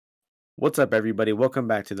What's up, everybody? Welcome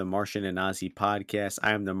back to the Martian and Ozzy podcast.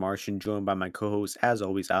 I am the Martian, joined by my co-host, as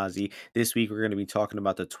always, Ozzy. This week, we're going to be talking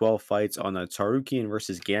about the 12 fights on the Tarukian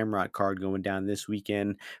versus Gamrot card going down this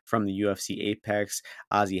weekend from the UFC Apex.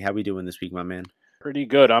 Ozzy, how we doing this week, my man? Pretty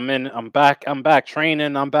good. I'm back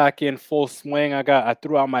training. I'm back in full swing. I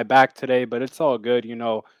threw out my back today, but it's all good,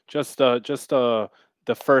 just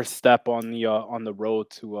the first step on the road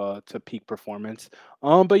to peak performance.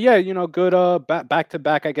 But yeah, good back to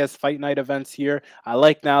back, I guess, fight night events here. I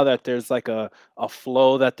like now that there's like a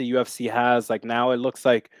flow that the UFC has. Like now it looks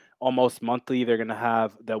like almost monthly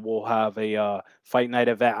we'll have a fight night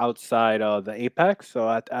event outside the Apex.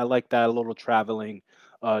 So I like that, a little traveling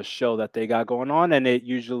show that they got going on, and it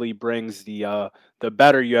usually brings the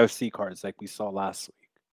better UFC cards like we saw last week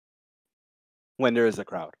when there is a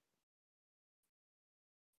crowd.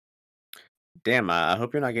 Damn, I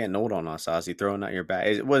hope you're not getting old on us, Ozzy, throwing out your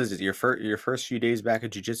back. What is it, your first few days back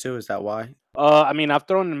at jiu-jitsu? Is that why? I mean, I've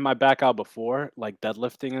thrown my back out before, like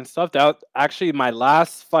deadlifting and stuff. Actually my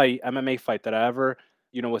last fight, MMA fight that I ever,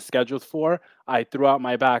 was scheduled for. I threw out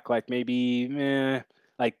my back like maybe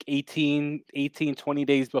like 20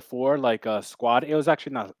 days before, like a squat. It was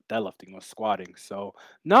actually not deadlifting, it was squatting. So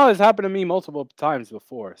no, it's happened to me multiple times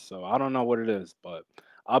before. So I don't know what it is, but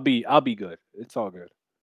I'll be good. It's all good.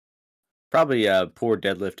 Probably poor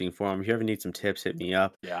deadlifting form. If you ever need some tips, hit me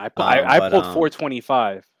up. Yeah, I But pulled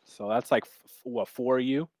 425, so that's like what, 4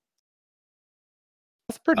 That's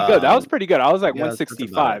pretty good. That was um, pretty good. I was like yeah, that's about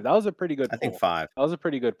it. 165. That was a pretty good I think pull. 5. That was a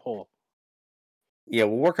pretty good pull. Yeah,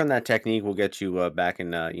 we'll work on that technique. We'll get you back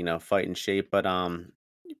in fighting shape. But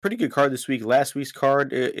pretty good card this week. Last week's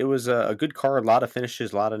card, it was a good card. A lot of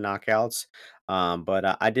finishes, a lot of knockouts.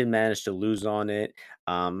 But I did manage to lose on it.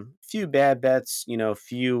 Few bad bets.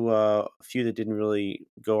 Few that didn't really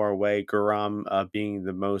go our way. Guram being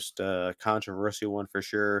the most controversial one for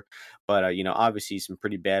sure. But obviously some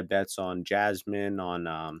pretty bad bets on Jasmine.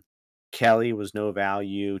 On Kelly was no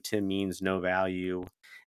value. Tim Means no value.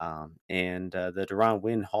 And the Deron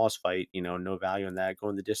Win Hoss fight, no value in that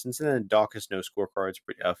going the distance. And then Dawkins no scorecards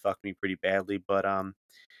fucked me pretty badly. But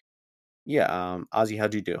yeah, Ozzy,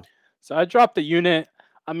 how'd you do? So I dropped the unit.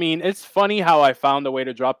 I mean, it's funny how I found a way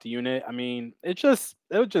to drop the unit. I mean, it was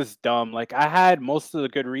just dumb. Like I had most of the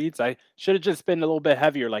good reads. I should have just been a little bit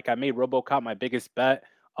heavier. Like I made RoboCop my biggest bet.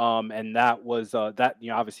 And that was that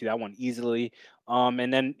obviously that one easily.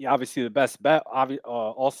 And then obviously the best bet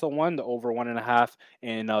also won the over 1.5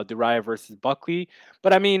 in Dariah versus Buckley.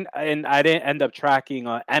 But I mean, and I didn't end up tracking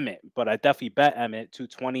Emmett, but I definitely bet Emmett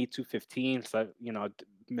 220, 215. So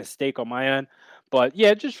mistake on my end. But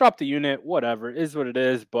yeah, just drop the unit, whatever, is what it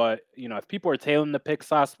is. But if people are tailing the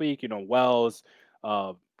picks last week, Wells,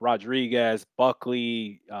 Rodriguez,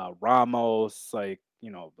 Buckley, Ramos, like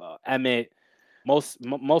Emmett,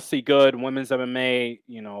 mostly good women's MMA.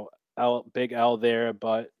 Big L there,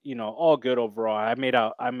 but all good overall. I made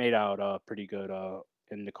out pretty good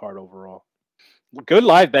in the card overall. Good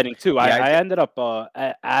live betting too. I, Yeah, I ended up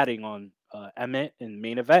adding on Emmett in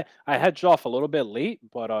main event. I hedged off a little bit late,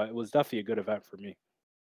 but it was definitely a good event for me.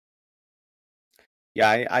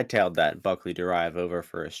 yeah, I tailed that Buckley Derive over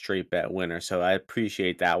for a straight bet winner, so I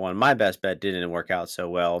appreciate that one. My best bet didn't work out so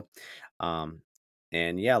well. Um,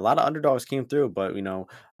 and yeah, a lot of underdogs came through, but we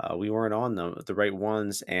weren't on the right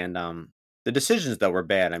ones, and the decisions that were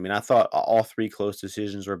bad. I mean, I thought all three close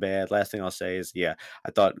decisions were bad. Last thing I'll say is, yeah,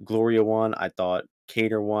 I thought Gloria won, I thought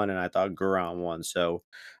Cater won, and I thought Guran won. So,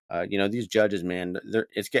 these judges, man,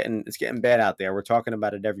 it's getting bad out there. We're talking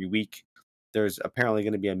about it every week. There's apparently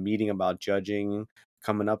going to be a meeting about judging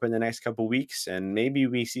coming up in the next couple weeks, and maybe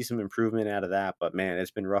we see some improvement out of that. But man,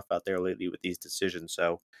 it's been rough out there lately with these decisions.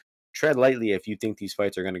 So tread lightly if you think these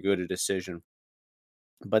fights are going to go to decision.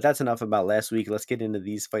 But that's enough about last week. Let's get into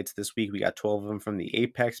these fights this week. We got 12 of them from the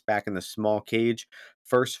Apex back in the small cage.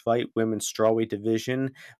 First fight, women's strawweight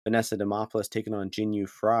division. Vanessa Demopoulos taking on Jinyu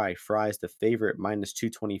Fry. Fry's the favorite, minus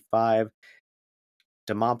 225.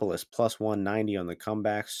 Demopoulos plus 190 on the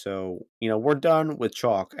comeback. So, we're done with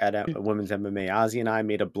chalk at women's MMA. Ozzy and I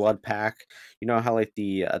made a blood pack. You know how, like,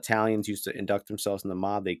 the Italians used to induct themselves in the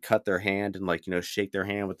mob? They cut their hand and, like, shake their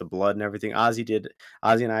hand with the blood and everything. Ozzy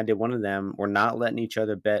and I did one of them. We're not letting each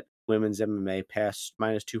other bet women's MMA past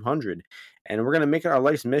minus 200. And we're going to make it our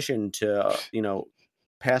life's mission to,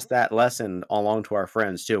 pass that lesson along to our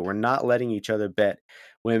friends, too. We're not letting each other bet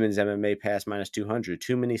women's MMA past minus 200.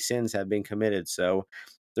 Too many sins have been committed. So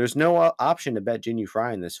there's no option to bet Jinyu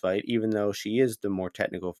Fry in this fight, even though she is the more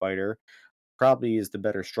technical fighter. Probably is the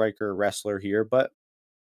better striker, wrestler here. But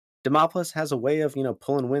Demopolis has a way of,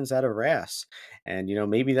 pulling wins out of her ass. And,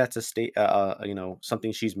 maybe that's a state,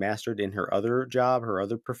 something she's mastered in her other job, her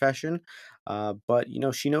other profession. But,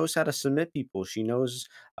 she knows how to submit people. She knows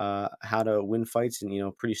how to win fights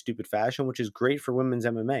in, pretty stupid fashion, which is great for women's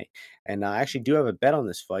MMA. And I actually do have a bet on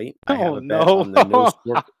this fight. I have Oh a bet no. on the no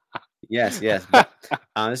score. Yes, yes, but,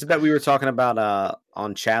 this is bet we were talking about,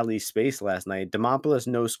 on Chadley's Space last night. Demopolis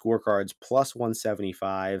no scorecards plus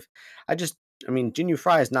 175. I mean, Jinyu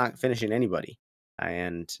Fry is not finishing anybody,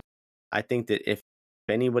 and I think that if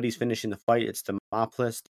anybody's finishing the fight, it's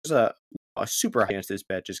Demopolis. There's a super high chance this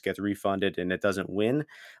bet just gets refunded and it doesn't win,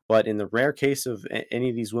 but in the rare case of any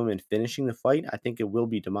of these women finishing the fight, I think it will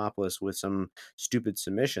be Demopolis with some stupid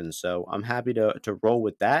submissions, so I'm happy to roll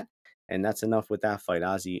with that. And that's enough with that fight,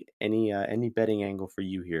 Ozzy. Any betting angle for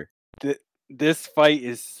you here? This fight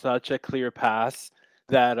is such a clear pass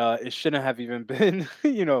that it shouldn't have even been,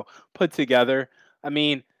 put together. I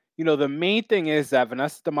mean, the main thing is that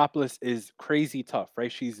Vanessa Demopoulos is crazy tough,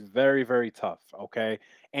 right? She's very, very tough, okay?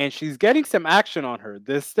 And she's getting some action on her.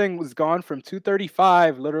 This thing was gone from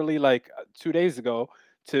 235 literally like 2 days ago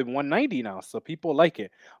to 190 now. So people like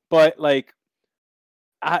it. But like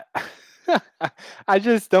I I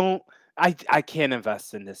just don't I can't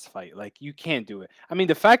invest in this fight. Like you can't do it. I mean,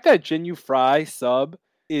 the fact that Jinyu Fry sub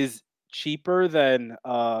is cheaper than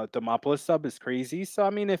Demopolis sub is crazy. So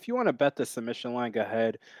I mean, if you want to bet the submission line, go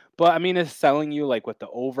ahead. But I mean, it's selling you like with the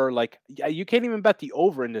over. Like yeah, you can't even bet the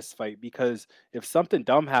over in this fight because if something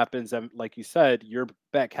dumb happens and like you said, your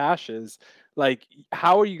bet cashes, like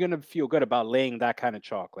how are you gonna feel good about laying that kind of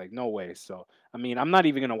chalk? Like no way. So I mean, I'm not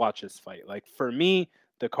even gonna watch this fight. Like for me,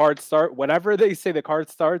 the card start whenever they say the card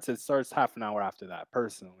starts, it starts half an hour after that.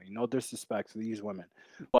 Personally, no disrespect to these women,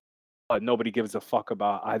 but nobody gives a fuck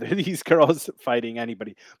about either of these girls fighting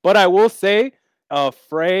anybody. But I will say,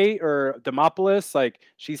 Frey or Demopolis, like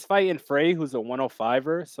she's fighting Frey, who's a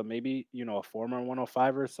 105er, so maybe a former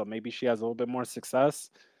 105er, so maybe she has a little bit more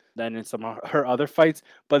success than in some of her other fights.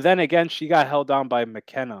 But then again, she got held down by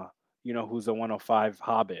McKenna, who's a 105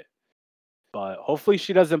 Hobbit. But hopefully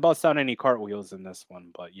she doesn't bust out any cartwheels in this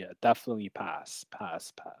one. But yeah, definitely pass,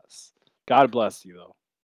 pass, pass. God bless you though.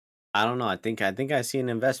 I don't know. I think I see an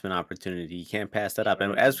investment opportunity. You can't pass that up.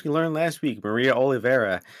 And Sure. as we learned last week, Maria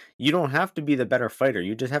Oliveira, you don't have to be the better fighter.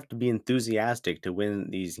 You just have to be enthusiastic to win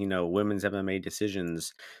these, women's MMA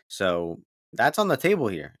decisions. So that's on the table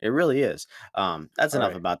here. It really is. That's All enough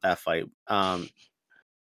right. about that fight.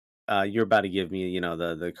 You're about to give me,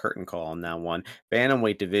 the curtain call on that one.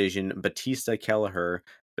 Bantamweight division, Batista Kelleher.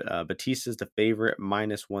 Batista's the favorite,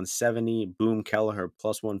 minus 170. Boom Kelleher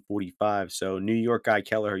plus 145. So New York guy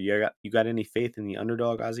Kelleher, you got any faith in the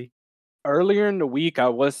underdog, Ozzy? Earlier in the week, I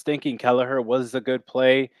was thinking Kelleher was a good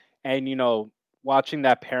play, and watching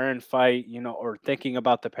that parent fight, or thinking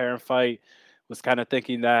about the parent fight, was kind of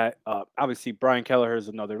thinking that obviously Brian Kelleher is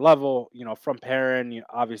another level, from parent.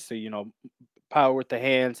 Obviously, power with the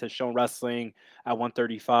hands, has shown wrestling at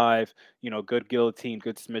 135, good guillotine,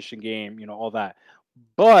 good submission game, all that.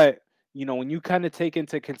 But, when you kind of take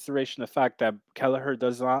into consideration the fact that Kelleher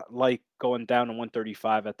does not like going down to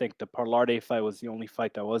 135, I think the Parlade fight was the only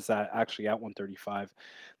fight that was actually at 135.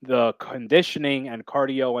 The conditioning and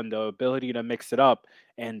cardio and the ability to mix it up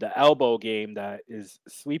and the elbow game that is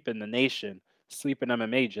sweeping the nation, sweeping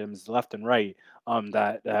MMA gyms left and right,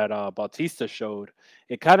 that Bautista showed,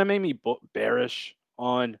 it kind of made me bearish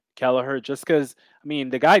on Kelleher just because I mean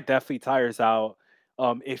the guy definitely tires out.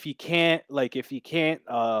 If he can't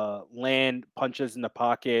land punches in the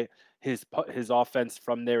pocket, his offense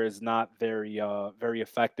from there is not very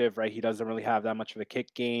effective, right? He doesn't really have that much of a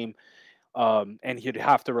kick game. And he'd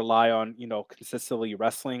have to rely on, consistently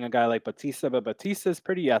wrestling a guy like Batista. But Batista's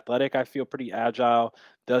pretty athletic. I feel pretty agile.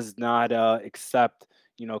 Does not accept,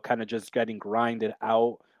 kind of just getting grinded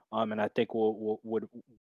out. And I think will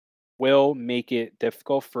make it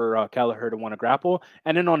difficult for Kelleher to want to grapple.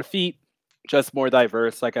 And then on the feet, just more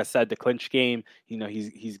diverse. Like I said, the clinch game.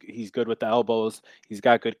 He's good with the elbows. He's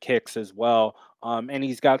got good kicks as well. And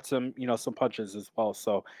he's got some punches as well.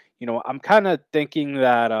 So I'm kind of thinking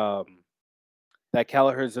that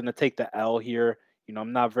Kelleher's going to take the L here.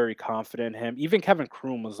 I'm not very confident in him. Even Kevin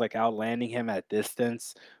Kroom was like outlanding him at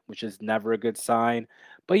distance, which is never a good sign.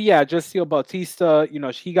 But yeah, just Seal Bautista,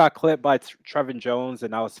 he got clipped by Trevin Jones,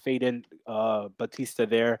 and I was fading Batista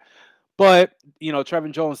there. But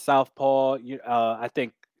Trevin Jones, Southpaw, I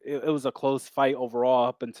think it was a close fight overall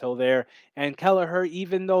up until there. And Kelleher,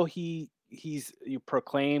 even though he's you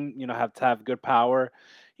proclaim, have to have good power.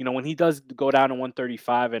 when he does go down to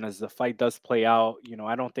 135 and as the fight does play out,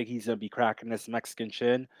 I don't think he's gonna be cracking this Mexican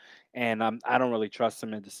chin, and I don't really trust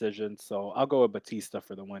him in decision. So I'll go with Batista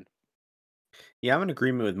for the win. Yeah, I'm in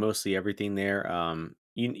agreement with mostly everything there.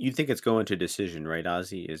 You think it's going to decision, right,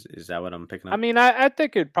 Ozzy? Is that what I'm picking I up? mean, I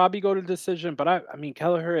think it'd probably go to decision, but I mean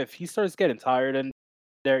Kelleher, if he starts getting tired and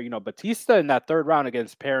there, Batista in that third round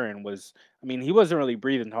against Perrin was, I mean, he wasn't really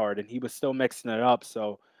breathing hard and he was still mixing it up.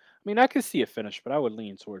 So, I mean, I could see a finish, but I would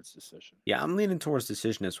lean towards decision. Yeah, I'm leaning towards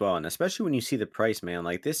decision as well, and especially when you see the price, man.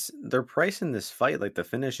 Like this, they're pricing this fight like the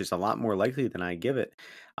finish is a lot more likely than I give it,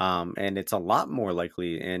 and it's a lot more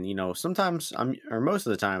likely. And sometimes or most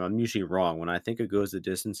of the time, I'm usually wrong when I think it goes the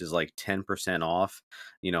distance is like 10% off.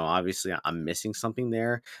 Obviously, I'm missing something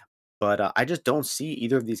there. But I just don't see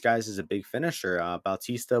either of these guys as a big finisher.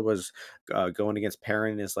 Bautista was going against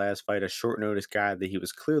Perrin in his last fight, a short notice guy that he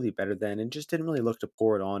was clearly better than, and just didn't really look to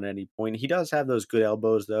pour it on at any point. He does have those good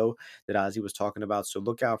elbows though that Ozzy was talking about, so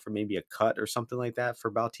look out for maybe a cut or something like that for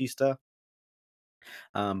Bautista.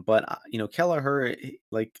 Kelleher,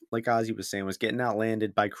 like Ozzy was saying, was getting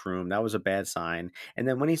outlanded by Kroom. That was a bad sign. And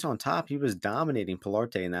then when he's on top, he was dominating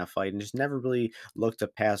Pilarte in that fight and just never really looked to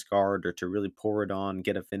pass guard or to really pour it on,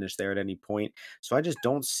 get a finish there at any point. So I just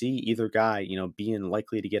don't see either guy, being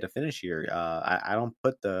likely to get a finish here. I don't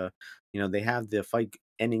put they have the fight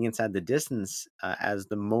ending inside the distance as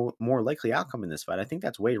the more likely outcome in this fight. I think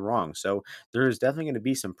that's way wrong. So there's definitely going to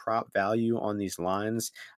be some prop value on these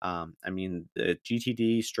lines. I mean, the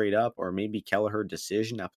GTD straight up, or maybe Kelleher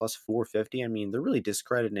decision at plus 450. I mean, they're really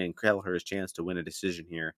discrediting Kelleher's chance to win a decision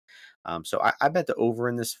here. So I bet the over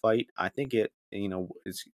in this fight. I think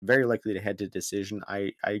it's very likely to head to decision.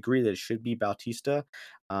 I agree that it should be Bautista,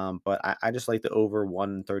 but I just like the over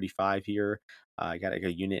 135 here. I got like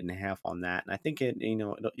a unit and a half on that, and I think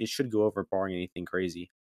it should go over barring anything crazy.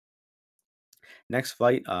 Next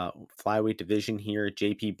fight, flyweight division here.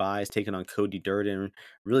 JP Buys taking on Cody Durden.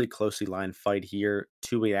 Really closely lined fight here.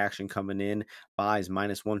 Two-way action coming in. Buys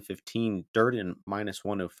minus 115. Durden minus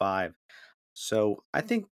 105. So I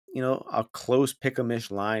think a close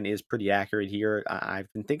pick'em-ish line is pretty accurate here.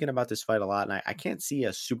 I've been thinking about this fight a lot, and I can't see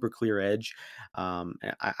a super clear edge.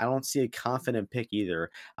 I don't see a confident pick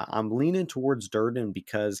either. I'm leaning towards Durden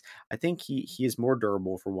because I think he is more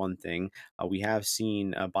durable for one thing. We have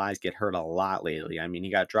seen Buys get hurt a lot lately. I mean,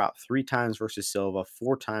 he got dropped 3 times versus Silva,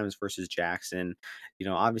 4 times versus Jackson.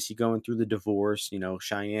 Obviously going through the divorce.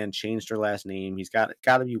 Cheyenne changed her last name. He's got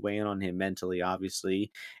to be weighing on him mentally,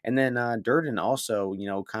 obviously. And then Durden also,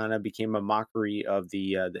 kind of became a mockery of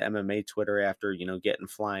the MMA Twitter after getting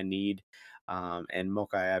flying kneed. And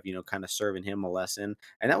Mokaev, kind of serving him a lesson.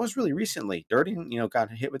 And that was really recently. Durden, got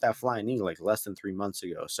hit with that flying knee like less than 3 months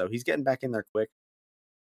ago. So he's getting back in there quick.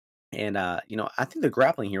 And I think the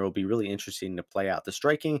grappling here will be really interesting to play out. The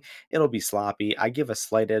striking, it'll be sloppy. I give a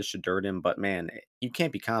slight edge to Durden, but man, you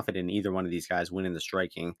can't be confident in either one of these guys winning the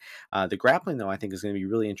striking. The grappling, though, I think is going to be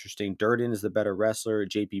really interesting. Durden is the better wrestler.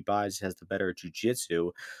 JP Buys has the better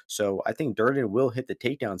jujitsu. So I think Durden will hit the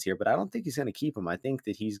takedowns here, but I don't think he's going to keep them. I think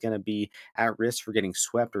that he's going to be at risk for getting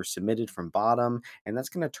swept or submitted from bottom, and that's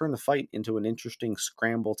going to turn the fight into an interesting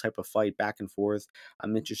scramble type of fight back and forth.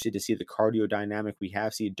 I'm interested to see the cardio dynamic. We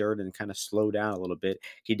have seen Durden kind of slow down a little bit.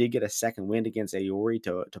 He did get a second win against Aori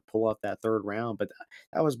to pull out that third round, but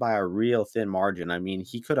that was by a real thin margin. I mean,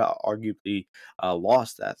 he could have arguably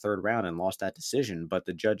lost that third round and lost that decision, but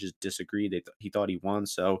the judges disagreed. He thought he won.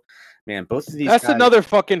 So, man, both of these That's guys. another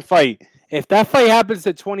fucking fight. If that fight happens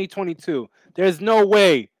in 2022, there's no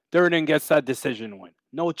way Durden gets that decision win.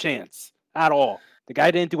 No chance at all. The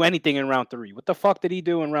guy didn't do anything in round three. What the fuck did he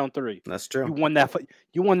do in round three? That's You true. won that fight.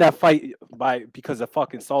 You won that fight because of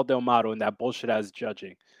fucking Saul Del Mato and that bullshit ass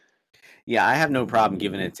judging. Yeah, I have no problem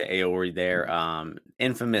giving it to Aori there.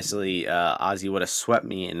 Infamously, Ozzy would have swept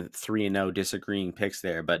me in 3-0 disagreeing picks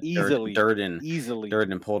there, but Easily. Durden Easily.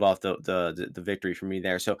 Durden pulled off the victory for me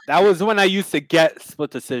there. So That was when I used to get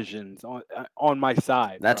split decisions on my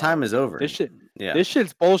side, that time bro. is over. This shit, Yeah, this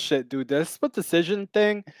shit's bullshit, dude. This split decision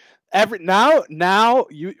thing, now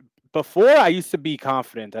you. Before I used to be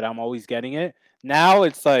confident that I'm always getting it. Now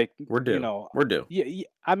it's like we're due. We're due. yeah.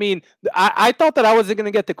 I mean, I thought that I wasn't gonna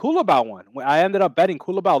get the Kulabao one. When I ended up betting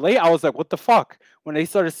Kulabao late, I was like, what the fuck? When they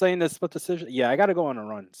started saying this split decision, yeah, I gotta go on a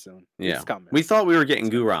run soon. Yeah, It's coming. we thought we were getting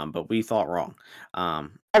Guram, but we thought wrong.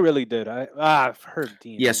 I really did. I've heard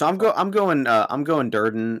Dean. Yeah, so I'm going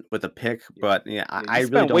Durden with a pick, but yeah, Yeah, I you really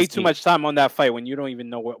spent don't way too see much time on that fight when you don't even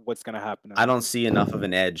know what's gonna happen in I that don't fight. see enough of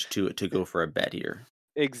an edge to go for a bet here.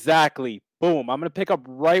 Exactly. Boom. I'm gonna pick up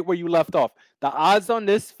right where you left off. The odds on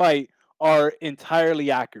this fight are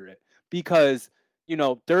entirely accurate because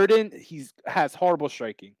Durden, he's has horrible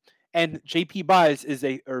striking. And JP Baez is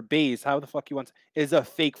a or Bays, how the fuck you want is a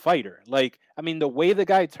fake fighter. Like, I mean, the way the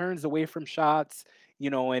guy turns away from shots,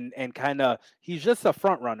 and kind of he's just a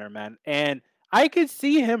front runner, man. And I could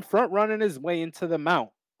see him front running his way into the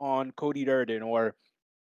mount on Cody Durden or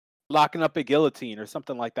locking up a guillotine or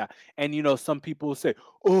something like that. And some people will say,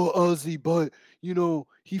 "Oh, Ozzy, but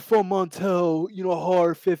he from Montel,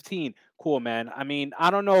 hard 15." Cool, man. I mean, I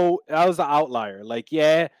don't know. That was an outlier. Like,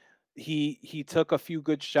 yeah, he took a few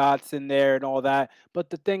good shots in there and all that. But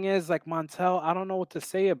the thing is, like Montel, I don't know what to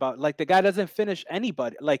say about. Like, the guy doesn't finish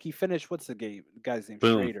anybody. Like, he finished what's the guy's name?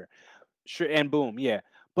 Boom. Schrader. And boom, yeah.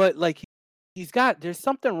 But like he's got there's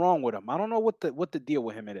something wrong with him. I don't know what the deal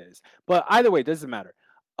with him it is. But either way, it doesn't matter.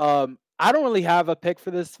 I don't really have a pick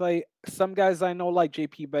for this fight. Some guys I know like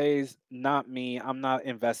JP Bays, not me. I'm not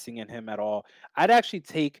investing in him at all. I'd actually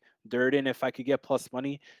take Durden if I could get plus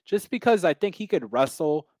money, just because I think he could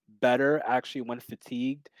wrestle better actually when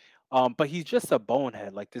fatigued. But he's just a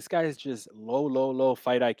bonehead. Like this guy is just low, low, low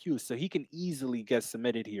fight IQ, so he can easily get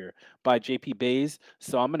submitted here by JP Bays.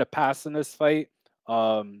 So I'm gonna pass in this fight.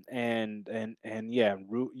 And yeah,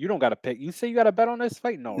 you don't got to pick. You say you got to bet on this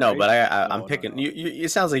fight? No, No, right? but I'm No, no, picking no. you.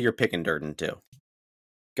 It sounds like you're picking Durden too.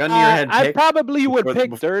 Gun to your head, I pick probably would before.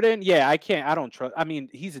 pick Durden. Yeah, I can't. I don't trust. I mean,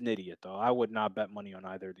 he's an idiot though. I would not bet money on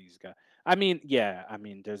either of these guys. I mean, yeah. I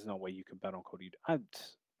mean, there's no way you can bet on Cody.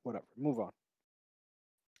 Whatever. Move on.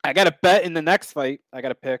 I got to bet in the next fight. I got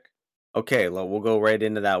to pick. Okay, well, we'll go right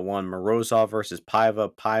into that one. Morozov versus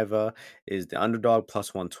Paiva. Paiva is the underdog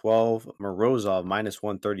plus 112. Morozov minus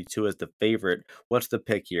 132 as the favorite. What's the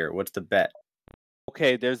pick here? What's the bet?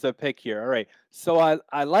 Okay, there's a pick here. All right. So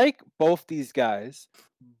I like both these guys,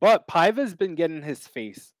 but Paiva's been getting his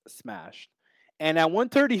face smashed. And at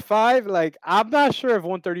 135, like I'm not sure if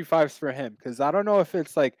 135 is for him because I don't know if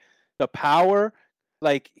it's like the power,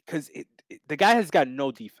 like because the guy has got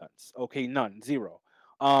no defense. Okay, none, zero.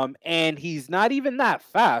 And he's not even that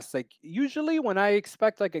fast. Like usually when I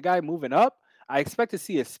expect like a guy moving up, I expect to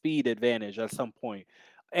see a speed advantage at some point.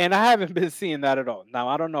 And I haven't been seeing that at all. Now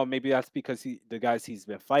I don't know. Maybe that's because the guys he's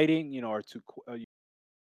been fighting, are too,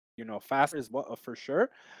 faster as well for sure.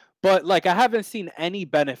 But like I haven't seen any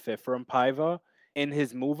benefit from Paiva in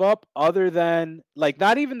his move up, other than like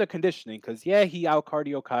not even the conditioning. Because yeah, he out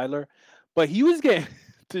cardio Kyler, but he was getting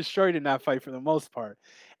destroyed in that fight for the most part.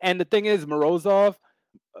 And the thing is, Morozov,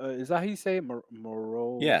 is that how you say it? Yeah,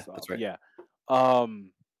 Morozov? that's right. Yeah.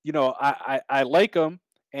 I like him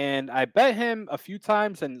and I bet him a few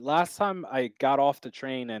times. And last time I got off the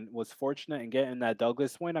train and was fortunate in getting that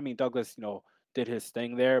Douglas win. I mean, Douglas, did his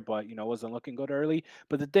thing there, but wasn't looking good early.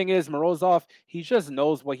 But the thing is, Morozov, he just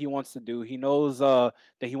knows what he wants to do. He knows that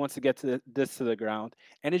he wants to get this to the ground,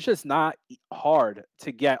 and it's just not hard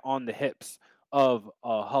to get on the hips of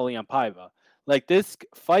Julian Paiva. Like this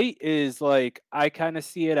fight is like I kind of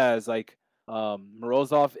see it as like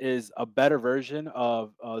Morozov is a better version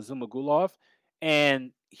of Zumagulov,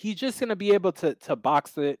 and he's just gonna be able to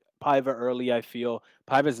box it Paiva early. I feel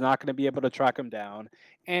Paiva's not gonna be able to track him down,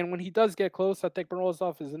 and when he does get close, I think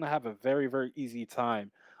Morozov is gonna have a very very easy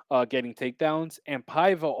time getting takedowns. And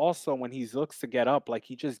Paiva also, when he looks to get up, like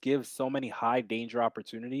he just gives so many high danger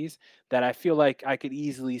opportunities that I feel like I could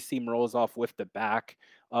easily see Morozov with the back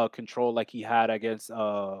control like he had against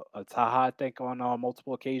Taha, I think, on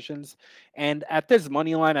multiple occasions. And at this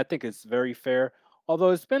money line, I think it's very fair.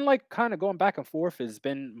 Although it's been like kind of going back and forth. It's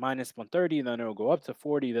been minus 130, then it'll go up to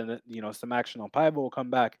 40, then some action on Paiva will come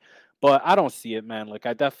back. But I don't see it, man. Like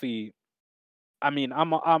I definitely, I mean,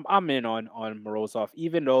 I'm in on Morozov,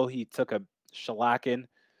 even though he took a shellacking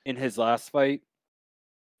in his last fight.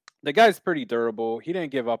 The guy's pretty durable. He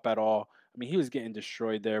didn't give up at all. I mean, he was getting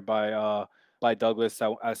destroyed there by Douglas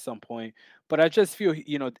at some point. But I just feel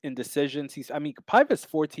in decisions, I mean, Paiva's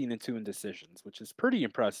 14-2 in decisions, which is pretty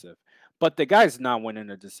impressive. But the guy's not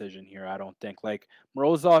winning a decision here, I don't think. Like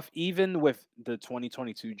Morozov, even with the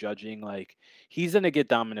 2022 judging, like he's gonna get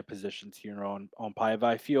dominant positions here on Paiva,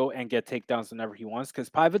 I feel, and get takedowns whenever he wants,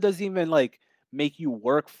 because Paiva doesn't even like make you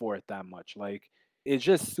work for it that much. Like it's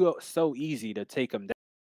just so easy to take him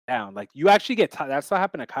down. Like you actually get that's what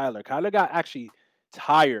happened to Kyler. Kyler got actually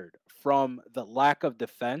tired from the lack of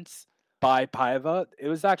defense by Paiva. It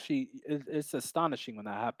was actually it's astonishing when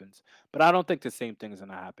that happens. But I don't think the same thing is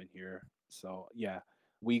gonna happen here. So yeah,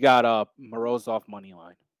 we got Morozov money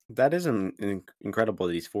line. That is incredible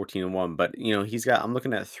that he's 14-1, but he's got I'm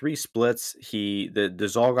looking at three splits. The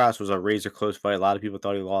Zalgas was a razor close fight. A lot of people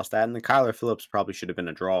thought he lost that, and the Kyler Phillips probably should have been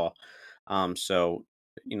a draw. So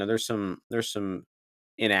there's some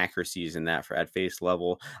inaccuracies in that for at face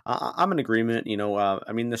level. I'm in agreement.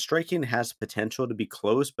 I mean, the striking has potential to be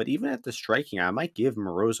close, but even at the striking, I might give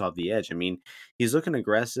Morozov the edge. I mean, he's looking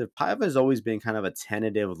aggressive. Paiva has always been kind of a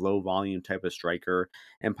tentative, low volume type of striker,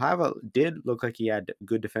 and Paiva did look like he had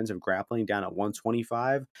good defensive grappling down at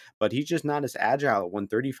 125, but he's just not as agile at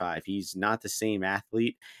 135. He's not the same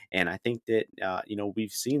athlete, and I think that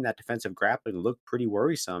we've seen that defensive grappling look pretty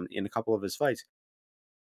worrisome in a couple of his fights,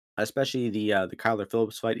 especially the Kyler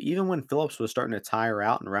Phillips fight. Even when Phillips was starting to tire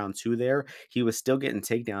out in round 2 there, he was still getting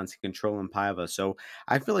takedowns and controlling Paiva. So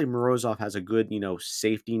I feel like Morozov has a good,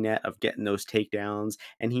 safety net of getting those takedowns,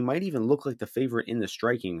 and he might even look like the favorite in the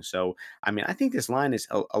striking. So I mean, I think this line is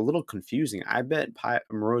a little confusing. I bet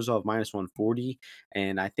Morozov minus 140,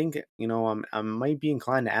 and I think I might be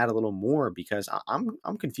inclined to add a little more because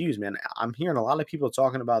I'm confused, man. I'm hearing a lot of people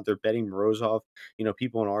talking about they're betting Morozov.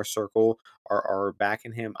 People in our circle are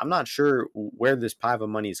backing him. I'm not sure where this Paiva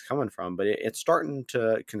money is coming from, but it's starting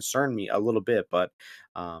to concern me a little bit. But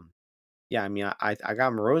yeah, I mean, I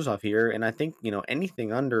got Morozov here, and I think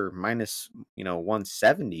anything under minus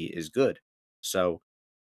 170 is good. So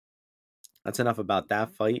that's enough about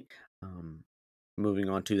that fight. Um, Moving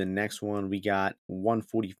on to the next one, we got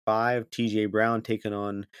 145 TJ Brown taking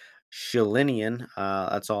on Shalinian.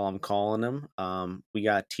 That's all I'm calling him. We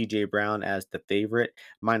got TJ Brown as the favorite,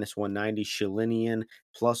 minus 190. Shalinian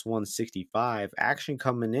plus 165. Action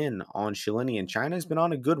coming in on Shalinian. China's been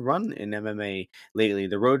on a good run in MMA lately.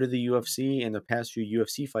 The road to the UFC and the past few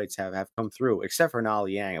UFC fights have come through, except for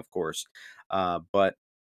Nali Yang, of course. But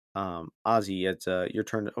Ozzy, it's your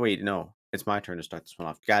turn. Oh, wait, no, it's my turn to start this one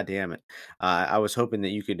off. God damn it! I was hoping that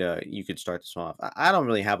you could start this one off. I don't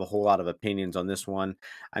really have a whole lot of opinions on this one.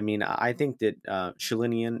 I mean, I think that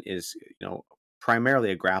Shalinian is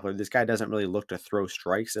primarily a grappler. This guy doesn't really look to throw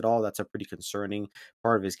strikes at all. That's a pretty concerning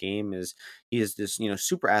part of his game. Is he is this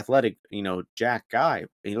super athletic jack guy.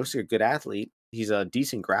 He looks like a good athlete. He's a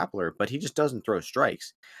decent grappler, but he just doesn't throw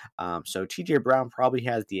strikes. So TJ Brown probably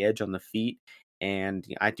has the edge on the feet. And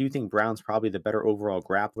I do think Brown's probably the better overall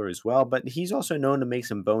grappler as well, but he's also known to make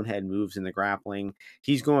some bonehead moves in the grappling.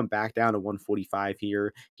 He's going back down to 145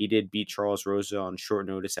 here. He did beat Charles Rosa on short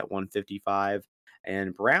notice at 155.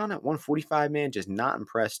 And Brown at 145, man, just not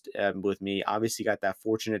impressed with me. Obviously, got that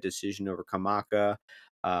fortunate decision over Kamaka.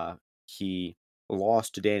 He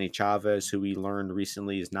lost to Danny Chavez, who we learned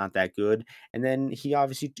recently is not that good. And then he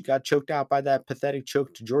obviously got choked out by that pathetic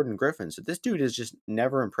choke to Jordan Griffin. So this dude has just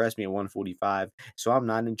never impressed me at 145. So I'm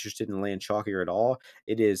not interested in laying chalk here at all.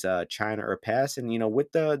 It is China or pass. And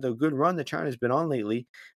with the good run that China's been on lately,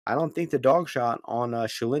 I don't think the dog shot on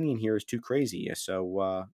Shalinian here is too crazy.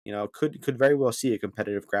 So could very well see a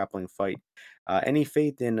competitive grappling fight. Any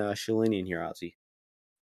faith in Shalinian here, Ozzy?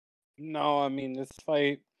 No, I mean this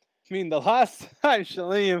fight. I mean the last time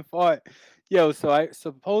Chilean fought, yo. So I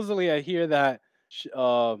supposedly I hear that.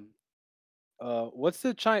 What's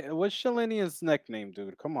the China? What's Shalinian's nickname,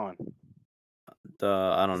 dude? Come on.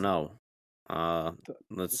 I don't Is it know. Uh, the,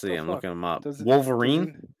 let's what see. the I'm fuck? looking him up. Does it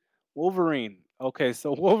Wolverine. Wolverine? Okay,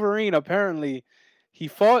 so Wolverine apparently he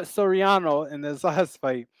fought Soriano in this last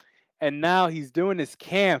fight, and now he's doing his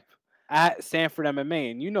camp at Sanford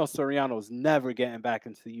MMA. And Soriano's never getting back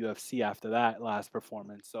into the UFC after that last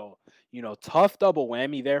performance. So, tough double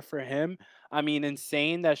whammy there for him. I mean,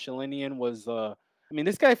 insane that Shalinian was I mean,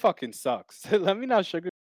 this guy fucking sucks. Let me not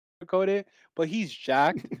sugarcoat it, but he's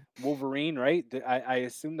jacked. Wolverine, right? I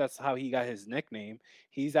assume that's how he got his nickname.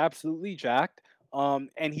 He's absolutely jacked.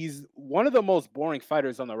 And he's one of the most boring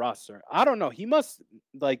fighters on the roster. I don't know. He must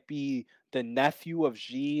like be the nephew of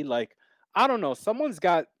G. Like, I don't know. Someone's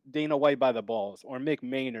got Dana White by the balls, or Mick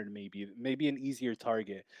Maynard, maybe an easier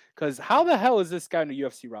target. Because how the hell is this guy in the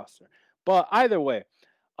UFC roster? But either way,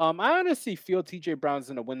 I honestly feel TJ Brown's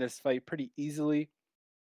gonna win this fight pretty easily.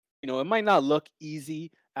 It might not look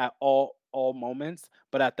easy at all moments,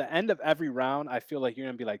 but at the end of every round, I feel like you're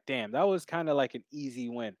gonna be like, damn, that was kind of like an easy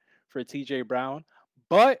win for TJ Brown.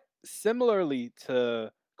 But similarly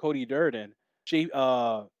to Cody Durden,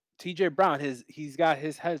 TJ Brown, he's got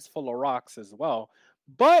his heads full of rocks as well.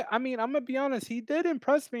 But I mean, I'm gonna be honest, he did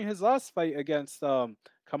impress me in his last fight against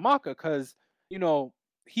Kamaka because you know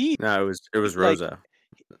he No, it was like Rosa.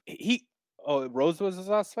 he oh, Rose was his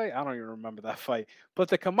last fight? I don't even remember that fight. But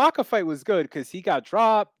the Kamaka fight was good because he got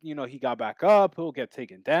dropped, he got back up, he'll get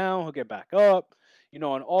taken down, he'll get back up, and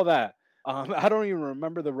all that. I don't even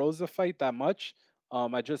remember the Rosa fight that much.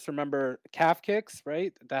 I just remember calf kicks,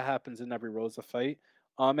 right? That happens in every Rosa fight.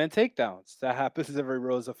 And takedowns. That happens in every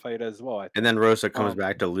Rosa fight as well, I And think. then Rosa comes Um,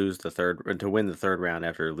 back to lose the third to win the third round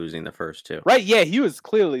after losing the first two. right, yeah, he was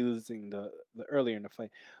clearly losing the earlier in the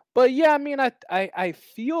fight. But yeah, I mean, I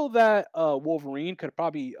feel that Wolverine could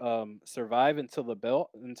probably survive until the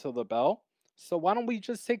bell. So why don't we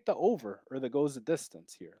just take the over or the goes the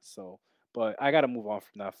distance here? So, but I got to move on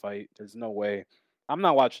from that fight. There's no way. I'm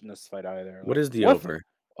not watching this fight either. What Like is the what over?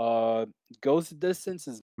 uh goes the distance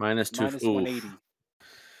is Minus two. minus Oof. 180.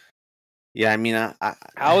 Yeah, I mean,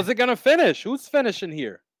 How is it gonna finish? Who's finishing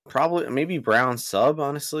here? probably maybe Brown sub.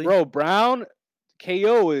 Honestly, Bro, Brown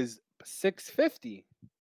KO is 650.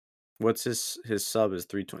 what's his sub is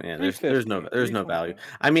 320. Yeah, Three there's no value. 325.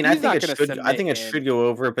 I mean, He's not gonna I submit think it him. should go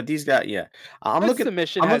over, but these guys, yeah. What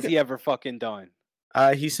submission I'm has looking. he ever fucking done?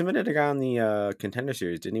 He submitted a guy on the contender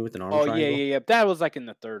series, didn't he, with an arm Oh, yeah, triangle? yeah, yeah. That was, like, in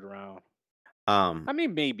the 3rd round. Um, I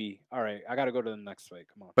mean, maybe. Alright, I gotta go to the next fight,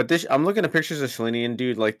 come on. but this I'm looking at pictures of Shlinian,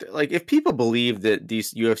 dude. Like if people believe that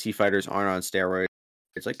these UFC fighters aren't on steroids,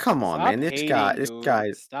 it's like, come on, man. Stop hating, This dude.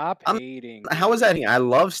 guy. Stop I'm. hating, How is dude. that? I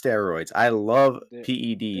love steroids. I love They're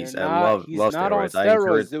PEDs. I not he's love not on steroids. I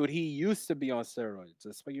encourage. steroids, dude. He used to be on steroids.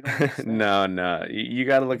 That's what you don't understand. No, no. You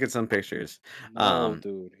got to look at some pictures. No, Um,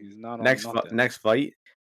 dude. He's not on nothing. next fight.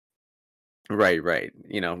 Right, right.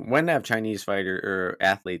 When have Chinese fighter or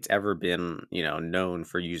athletes ever been, known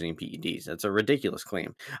for using PEDs? That's a ridiculous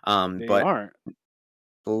claim. They But aren't.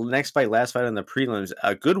 the next fight, last fight on the prelims,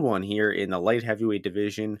 a good one here in the light heavyweight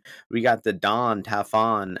division. We got the Don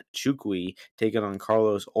Tafon Chukwi taking on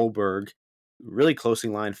Carlos Olberg. Really closely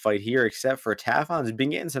lined fight here, except for Tafon's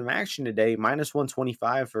been getting some action today. Minus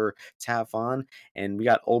 125 for Tafon, and we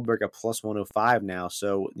got Olberg at plus 105 now.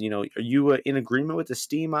 So, are you in agreement with the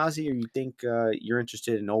steam, Ozzy, or you think you're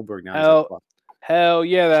interested in Olberg now? He's at Hell plus. hell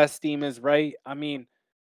yeah, that steam is right. I mean,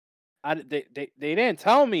 they didn't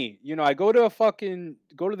tell me. I go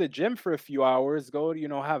to the gym for a few hours, go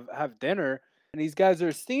to, have dinner, and these guys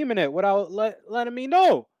are steaming it without letting me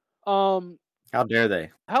know. Um, How dare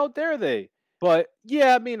they? how dare they? But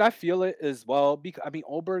yeah, I mean, I feel it as well. Because I mean,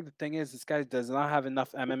 Olberg. The thing is, this guy does not have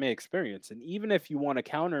enough MMA experience, and even if you want to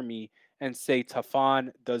counter me and say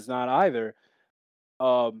Tafan does not either,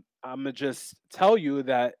 Imma just tell you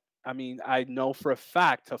that I mean, I know for a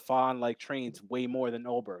fact Tafon, like, trains way more than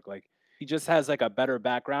Olberg, like, he just has, like, a better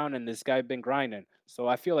background, and this guy been grinding, so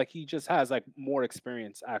I feel like he just has, like, more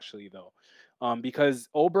experience actually, though, because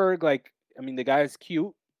Olberg, like I mean, the guy is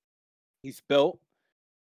cute, he's built,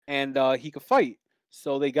 and, he could fight,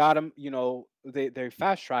 so they got him, they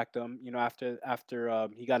fast tracked him, after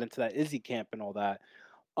he got into that Izzy camp and all that,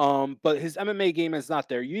 but his MMA game is not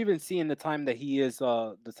there. You even see in the time he's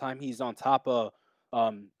on top of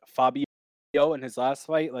Fabio in his last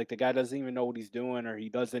fight, like the guy doesn't even know what he's doing, or he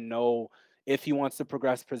doesn't know if he wants to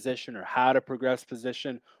progress position or how to progress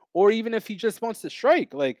position, or even if he just wants to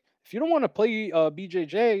strike. Like if you don't want to play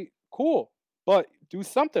BJJ, cool, but do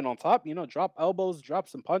something on top. Drop elbows, drop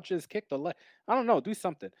some punches, kick the leg. I don't know, do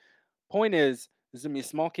something. Point is, there's gonna be a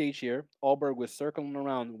small cage here. Alberg was circling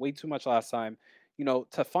around way too much last time.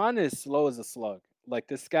 Tafan is slow as a slug. Like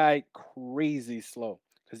this guy, crazy slow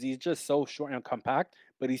because he's just so short and compact.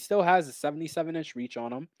 But he still has a 77-inch reach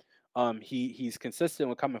on him. He's consistent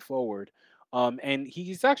with coming forward. And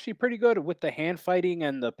he's actually pretty good with the hand fighting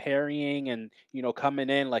and the parrying and coming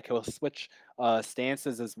in like he'll switch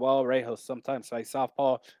stances as well, right? He'll sometimes fight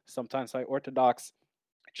southpaw, sometimes fight orthodox,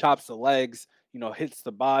 chops the legs, hits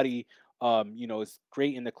the body, is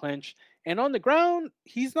great in the clinch. And on the ground,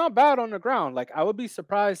 he's not bad on the ground. Like I would be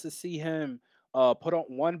surprised to see him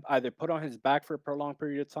either put on his back for a prolonged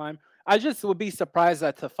period of time. I just would be surprised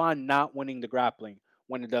at Tafan not winning the grappling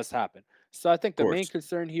when it does happen. So I think Of the main course.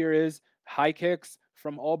 concern here is high kicks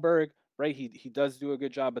from Alberg. Right, he does do a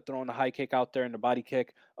good job of throwing the high kick out there and the body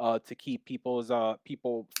kick to keep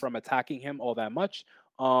people from attacking him all that much.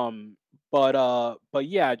 Um, but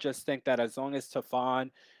yeah, I just think that as long as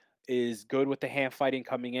Tafan is good with the hand fighting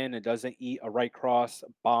coming in and doesn't eat a right cross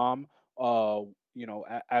bomb,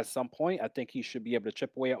 at some point, I think he should be able to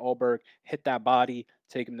chip away at Alberg, hit that body,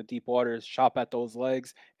 take him to deep waters, chop at those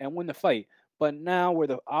legs, and win the fight. But now where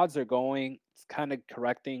the odds are going, it's kind of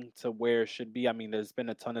correcting to where it should be. I mean, there's been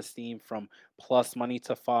a ton of steam from plus money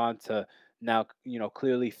Tafan to now,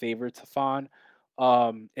 clearly favored Tafan.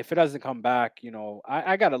 If it doesn't come back,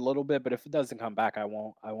 I got a little bit, but if it doesn't come back, I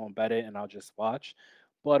won't bet it and I'll just watch.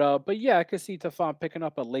 But yeah, I could see Tafan picking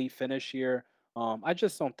up a late finish here. I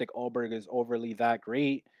just don't think Alberg is overly that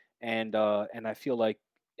great, and I feel like,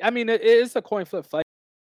 I mean, it is a coin flip fight,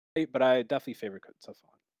 but I definitely favor Tafan.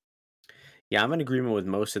 Yeah, I'm in agreement with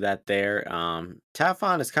most of that there.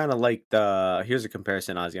 Tafon is kind of like the here's a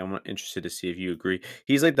comparison, Ozzy. I'm interested to see if you agree.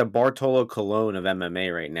 He's like the Bartolo Colon of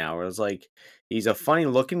MMA right now, where it's like he's a funny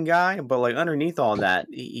looking guy, but like underneath all that,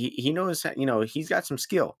 he knows he's got some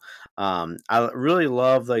skill. I really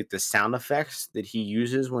love like the sound effects that he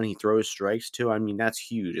uses when he throws strikes too. I mean, that's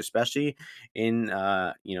huge, especially in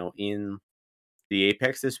in the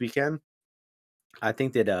Apex this weekend. I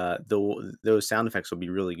think that those sound effects will be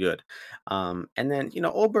really good. And then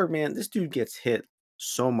Oldberg, man, this dude gets hit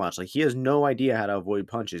so much. Like he has no idea how to avoid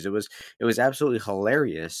punches. It was absolutely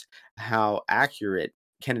hilarious how accurate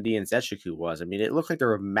Kennedy and Zetchiku was. I mean, it looked like there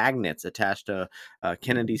were magnets attached to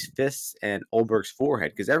Kennedy's fists and Oldberg's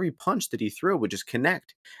forehead because every punch that he threw would just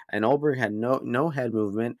connect. And Oldberg had no head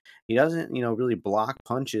movement. He doesn't really block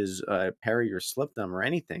punches, parry or slip them or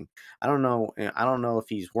anything. I don't know if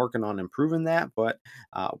he's working on improving that, but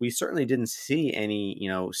we certainly didn't see any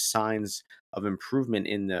signs of improvement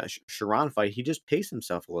in the Sharon fight. He just paced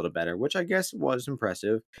himself a little better, which I guess was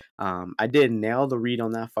impressive. I did nail the read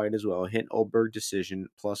on that fight as well. Hit Oldberg decision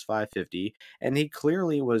plus 550, and he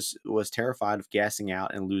clearly was terrified of gassing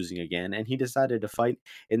out and losing again, and he decided to fight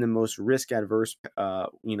in the most risk adverse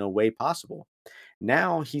way possible.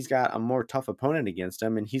 Now he's got a more tough opponent against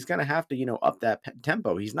him, and he's going to have to, up that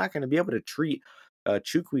tempo. He's not going to be able to treat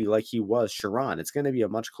Chukwi like he was Sharon. It's going to be a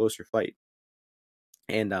much closer fight.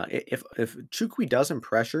 And if Chukwi doesn't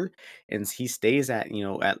pressure and he stays at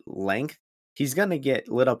at length, he's gonna get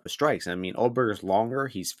lit up with strikes. I mean, Oldberger's longer,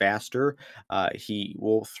 he's faster, he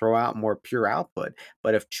will throw out more pure output.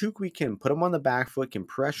 But if Chukwi can put him on the back foot, can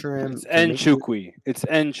pressure him, It's can make him Nchukwi. It's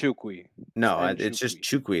Nchukwi. It's no, it's just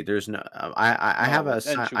Nchukwi. Chukwi. There's no. I have No, a it's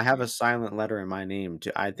I have a Nchukwi. silent letter in my name.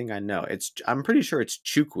 I think I know. I'm pretty sure it's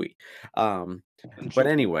Chukwi. Um, but Nchukwi.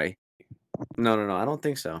 anyway, no. I don't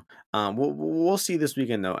think so. We'll see this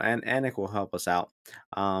weekend though, and Anik will help us out.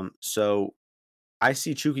 So I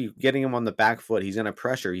see Chucky getting him on the back foot. He's gonna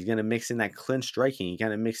pressure. He's gonna mix in that clinch striking. He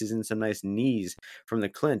kind of mixes in some nice knees from the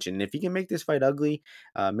clinch. And if he can make this fight ugly,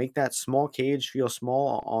 make that small cage feel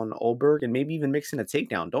small on Olberg, and maybe even mix in a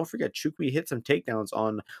takedown. Don't forget, Chucky hit some takedowns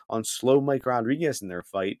on slow Mike Rodriguez in their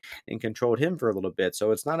fight and controlled him for a little bit.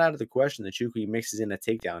 So it's not out of the question that Chucky mixes in a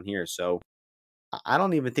takedown here. So I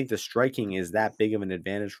don't even think the striking is that big of an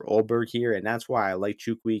advantage for Olberg here, and that's why I like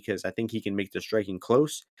Chukwi because I think he can make the striking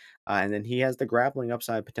close, and then he has the grappling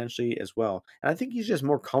upside potentially as well. And I think he's just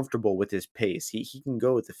more comfortable with his pace. He can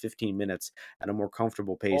go with the 15 minutes at a more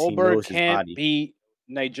comfortable pace. He Goldberg knows his can't body. beat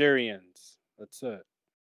Nigerians. That's it.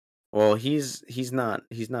 Well, he's not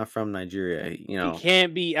from Nigeria. He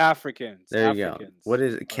can't beat Africans. There you go. What Africans.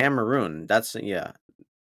 is it? All right. Cameroon? That's yeah.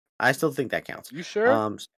 I still think that counts. You sure?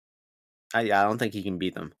 Um, I don't think he can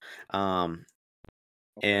beat them. Um,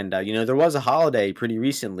 Okay. And, there was a holiday pretty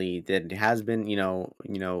recently that has been,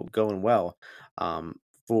 going well, for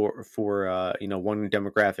one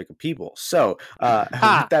demographic of people. So, with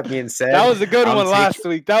Ha! that being That said, was a good I'm one taking last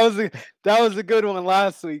week. That was a good one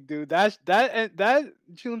last week, dude. That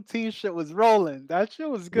Juneteenth shit was rolling. That shit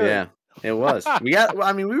was good. yeah, it was. Well,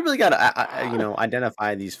 I mean, we really gotta,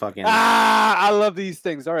 identify these fucking I love these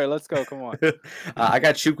things. All right, let's go. Come on. I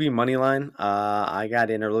got Chukwi money line. I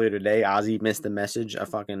got in earlier today. Ozzy missed the message.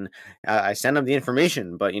 I sent him the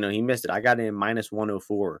information, but he missed it. I got in minus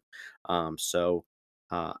 104. So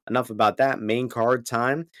enough about that. Main card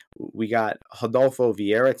time. We got Rodolfo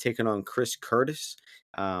Vieira taking on Chris Curtis.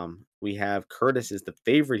 We have Curtis is the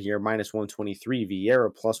favorite here, minus 123.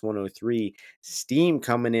 Vieira plus 103. Steam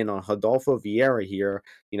coming in on Rodolfo Vieira here.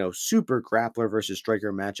 Super grappler versus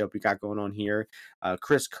striker matchup we got going on here.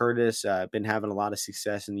 Chris Curtis been having a lot of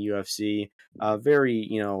success in the UFC. Very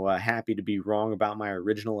happy to be wrong about my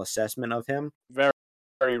original assessment of him. Very,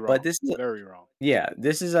 very But wrong. this is Very wrong. yeah,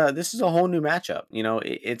 this is a whole new matchup.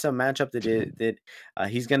 It's a matchup that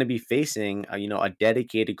he's going to be facing. A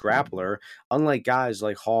dedicated grappler, unlike guys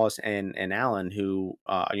like Hawes and Allen, who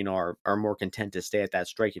are more content to stay at that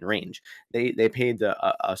striking range. They paid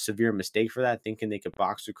a severe mistake for that, thinking they could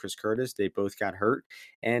box with Chris Curtis. They both got hurt,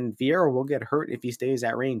 and Vieira will get hurt if he stays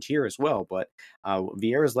at range here as well. But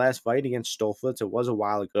Vieira's last fight against Stolfitz, it was a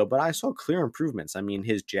while ago, but I saw clear improvements. I mean,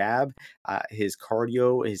 his jab, his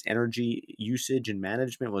cardio, his energy usage and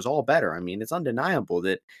management was all better. I mean, it's undeniable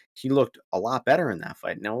that he looked a lot better in that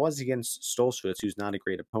fight. Now, it was against Stolzfus, who's not a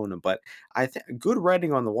great opponent, but I think good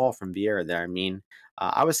writing on the wall from Vieira there. I mean,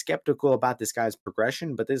 I was skeptical about this guy's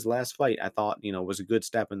progression, but this last fight I thought was a good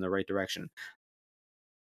step in the right direction.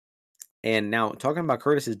 And now talking about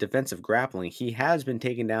Curtis's defensive grappling, he has been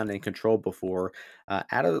taken down and controlled before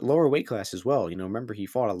at a lower weight class as well. Remember he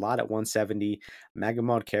fought a lot at 170.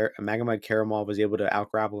 Magomed Karamov was able to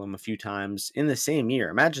out grapple him a few times in the same year.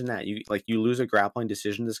 Imagine that you lose a grappling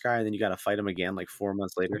decision to this guy, and then you got to fight him again like 4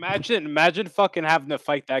 months later, Imagine fucking having to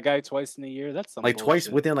fight that guy twice in a year. That's some like twice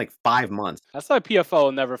bullshit. within like 5 months. That's why PFL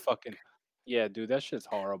will never fucking. Yeah, dude, that shit's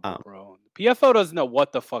horrible, Um, bro. PFL doesn't know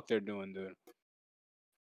what the fuck they're doing, dude.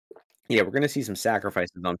 yeah, we're gonna see some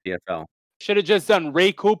sacrifices on PFL. Should have just done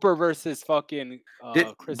Ray Cooper versus fucking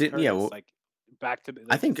Chris Did yeah, Curtis, well, like back to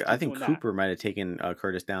I like think just I keep think doing that. Cooper might have taken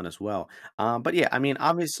Curtis down as well. But yeah, I mean,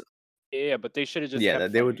 obviously. Yeah, but they should have just Yeah, kept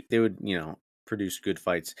that they would fighting. they would, produce good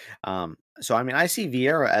fights. So I mean, I see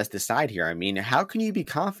Vieira as the side here. I mean, how can you be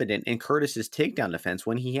confident in Curtis's takedown defense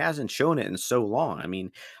when he hasn't shown it in so long? I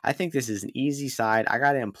mean, I think this is an easy side. I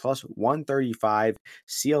got it in plus 135,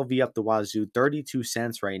 CLV up the wazoo, 32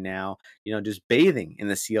 cents right now. Just bathing in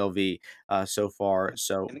the CLV so far.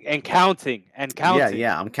 So And counting and yeah, counting.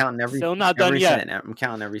 yeah, I'm counting every Still not done every yet. cent. I'm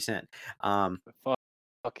counting every cent. Um,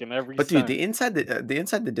 Fucking every but dude, cent. the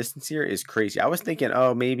inside the distance here is crazy. I was thinking,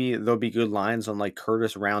 oh, maybe there'll be good lines on like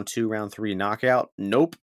Curtis round two, round three knockout.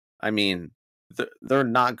 Nope. I mean, they're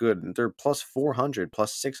not good. They're plus 400,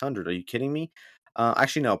 plus 600. Are you kidding me?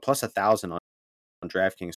 Actually, no, plus 1,000 on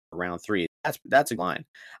DraftKings for round three. That's a line.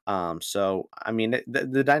 So I mean,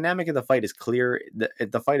 the dynamic of the fight is clear.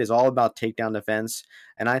 The fight is all about takedown defense,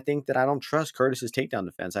 and I think that I don't trust Curtis's takedown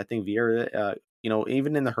defense. I think Vieira,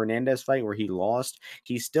 even in the Hernandez fight where he lost,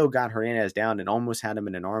 he still got Hernandez down and almost had him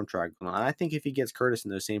in an arm triangle. And I think if he gets Curtis in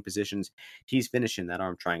those same positions, he's finishing that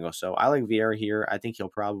arm triangle. So I like Vieira here. I think he'll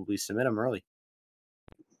probably submit him early.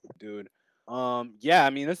 Dude. Yeah, I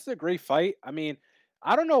mean, this is a great fight. I mean,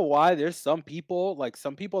 I don't know why there's some people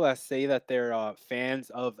that say that they're fans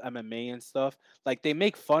of MMA and stuff. Like they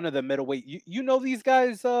make fun of the middleweight. You know these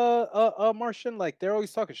guys, Martian. Like they're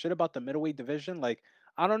always talking shit about the middleweight division. Like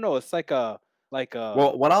I don't know. It's like a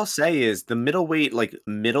Well, what I'll say is the middleweight, like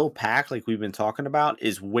middle pack, like we've been talking about,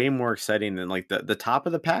 is way more exciting than like the top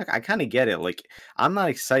of the pack. I kind of get it. Like I'm not I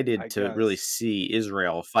excited to really guess. see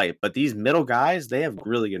Israel fight, but these middle guys, they have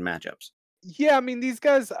really good matchups. Yeah, I mean these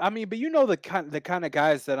guys. I mean, but you know the kind of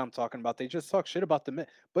guys that I'm talking about. They just talk shit about the mid.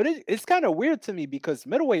 But it's kind of weird to me because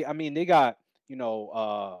middleweight. I mean, they got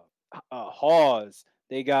Hawes.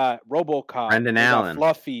 They got RoboCop. Brendan They got Allen,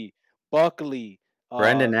 Fluffy, Buckley,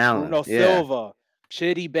 Brendan Allen, Bruno yeah, Silva,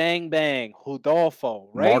 Chitty Bang Bang, Hudolfo.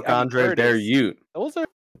 Right? Marc I mean Andre Curtis. Berriut, Those are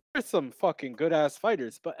some fucking good ass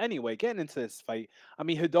fighters. But anyway, getting into this fight. I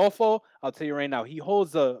mean Hudolfo. I'll tell you right now, he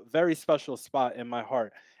holds a very special spot in my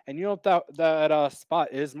heart. And you know what that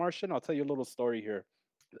spot is, Martian? I'll tell you a little story here.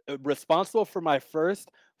 Responsible for my first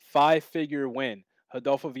five-figure win,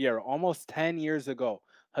 Rodolfo Vieira, almost 10 years ago.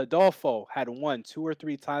 Rodolfo had won two or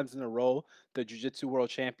three times in a row the Jiu Jitsu World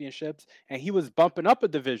Championships, and he was bumping up a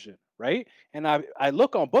division, right? And I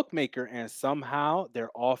look on Bookmaker, and somehow they're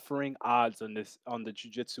offering odds on the Jiu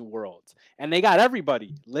Jitsu Worlds, and they got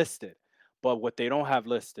everybody listed. But what they don't have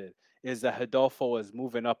listed is that Rodolfo is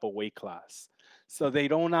moving up a weight class. So they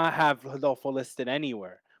do not have Rodolfo listed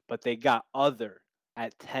anywhere, but they got other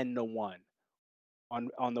at 10-1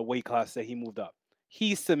 on the weight class that he moved up.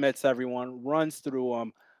 He submits everyone, runs through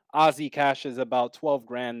them. Ozzy cashes about 12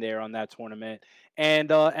 grand there on that tournament, and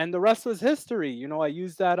the rest was history. I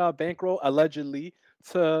used that bankroll allegedly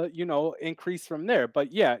to increase from there.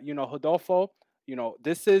 But yeah, Hodolfo,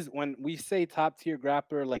 this is when we say top tier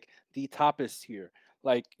grappler, like the toppest tier.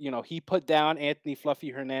 Like, he put down Anthony Fluffy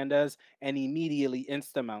Hernandez and immediately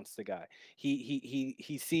insta mounts the guy.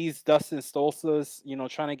 He sees Dustin Stolz's,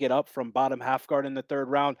 trying to get up from bottom half guard in the third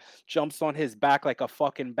round, jumps on his back like a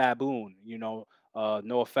fucking baboon, no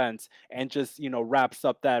offense, and just wraps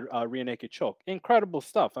up that rear naked choke. Incredible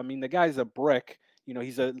stuff. I mean, the guy's a brick.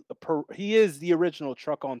 He is the original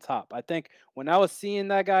truck on top. I think when I was seeing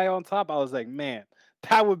that guy on top, I was like, man,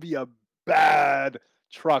 that would be a bad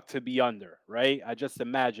truck to be under, right? I just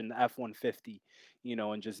imagine the F-150,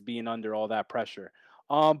 and just being under all that pressure.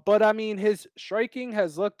 But I mean, his striking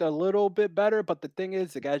has looked a little bit better, but the thing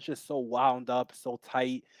is, the guy's just so wound up, so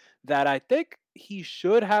tight that I think he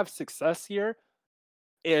should have success here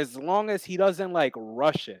as long as he doesn't like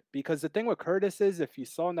rush it. Because the thing with Curtis is, if you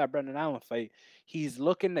saw in that Brendan Allen fight, he's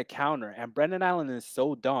looking to counter, and Brendan Allen is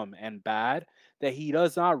so dumb and bad that he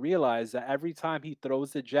does not realize that every time he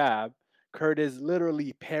throws a jab, Curtis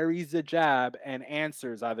literally parries the jab and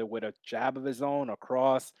answers either with a jab of his own, a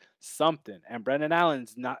cross, something. And Brendan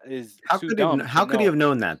Allen's not is too dumb to How could he have know.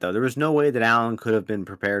 known that though? There was no way that Allen could have been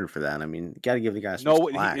prepared for that. I mean, got to give the guy some No,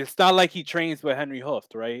 slack. it's not like he trains with Henry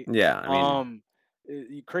Hooft, right? Yeah, I mean, Um,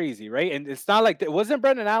 Crazy, right? And it's not like that. Wasn't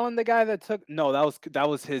Brendan Allen the guy that took? No, that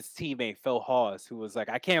was his teammate Phil Hawes, who was like,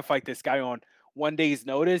 I can't fight this guy on 1 day's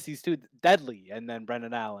notice. He's too deadly. And then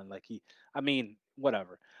Brendan Allen, like I mean,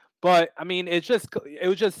 whatever. But I mean, it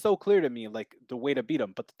was just so clear to me, like the way to beat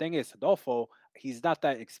him. But the thing is, Adolfo, he's not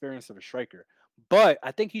that experienced of a striker. But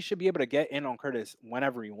I think he should be able to get in on Curtis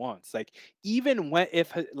whenever he wants. Like even when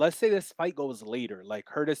if let's say this fight goes later, like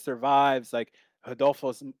Curtis survives, like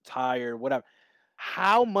Adolfo's tired, whatever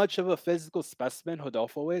how much of a physical specimen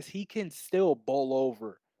Rodolfo is, he can still bowl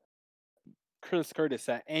over Chris Curtis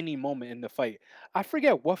at any moment in the fight. I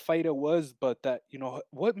forget what fight it was, but that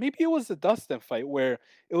what maybe it was the Dustin fight where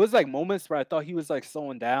it was like moments where I thought he was like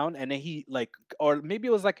slowing down, and then he like, or maybe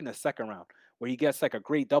it was like in the second round where he gets like a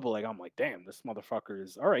great double. Like I'm like, damn, this motherfucker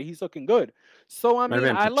is all right. He's looking good. So I Might have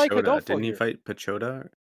mean, been I like Pachota. Rodolfo Didn't he here. fight Pachota?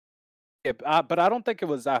 Yeah, but I don't think it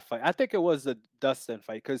was that fight. I think it was the Dustin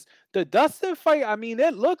fight because the Dustin fight, I mean,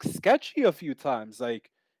 it looked sketchy a few times.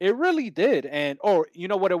 Like it really did. And or you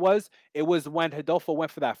know what it was? It was when Hidolfo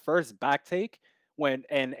went for that first back take when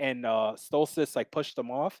and Stoltzfus like pushed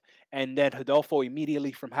him off, and then Hidolfo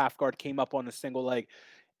immediately from half guard came up on a single leg.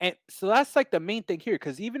 And so that's like the main thing here,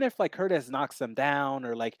 because even if like Curtis knocks him down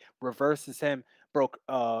or like reverses him, broke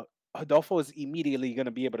Hidolfo is immediately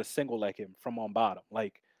gonna be able to single leg him from on bottom.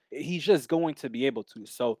 Like he's just going to be able to.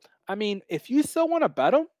 So, I mean, if you still want to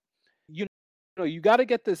bet him, you know, you got to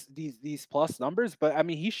get these plus numbers. But I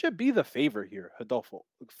mean, he should be the favorite here, Adolfo,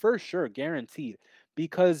 for sure, guaranteed.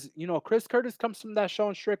 Because Chris Curtis comes from that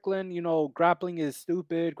Sean Strickland. Grappling is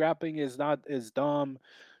stupid. Grappling is not is dumb.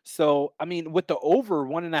 So I mean, with the over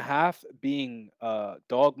 1.5 being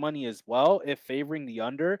dog money as well, if favoring the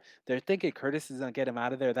under, they're thinking Curtis is gonna get him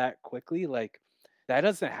out of there that quickly. Like that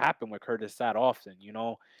doesn't happen with Curtis that often.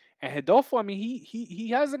 And Hidolfo, I mean, he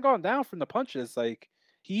hasn't gone down from the punches. Like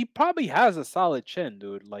he probably has a solid chin,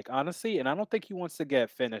 dude. Like honestly, and I don't think he wants to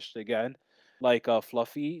get finished again, like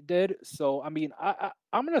Fluffy did. So I mean,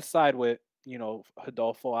 I'm gonna side with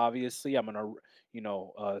Hidolfo. Obviously, I'm gonna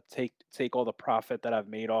take all the profit that I've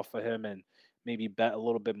made off of him and maybe bet a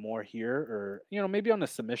little bit more here, or maybe on the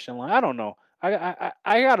submission line. I don't know. I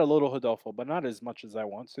got a little Hidolfo, but not as much as I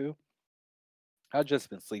want to. I've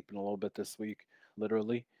just been sleeping a little bit this week,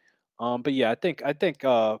 literally. But yeah, I think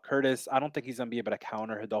Curtis. I don't think he's gonna be able to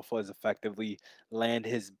counter Hidalgo as effectively, land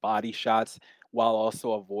his body shots while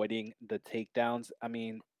also avoiding the takedowns. I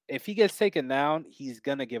mean, if he gets taken down, he's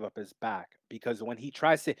gonna give up his back because when he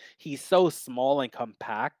tries to, he's so small and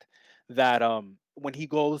compact that when he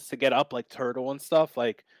goes to get up like turtle and stuff,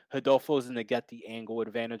 like Hidolfo's gonna get the angle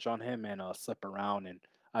advantage on him and slip around and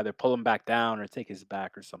either pull him back down or take his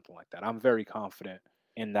back or something like that. I'm very confident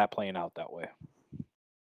in that playing out that way.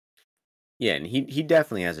 Yeah, and he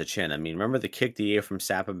definitely has a chin. I mean, remember the kick he gave from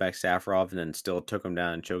Sapabek Safarov and then still took him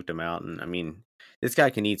down and choked him out. And I mean, this guy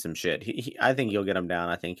can eat some shit. I think he'll get him down.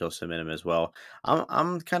 I think he'll submit him as well.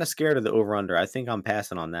 I'm kind of scared of the over under. I think I'm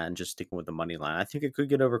passing on that and just sticking with the money line. I think it could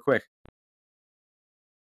get over quick.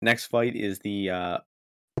 Next fight is the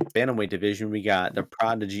bantamweight division. We got the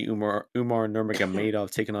prodigy Umar Nurmagomedov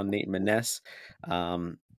taking on Nate Maness.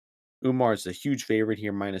 Um, Umar is a huge favorite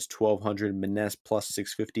here, minus 1,200. Maness plus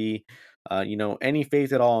 650. Any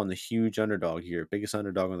faith at all in the huge underdog here? Biggest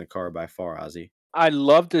underdog on the card by far, Ozzy. I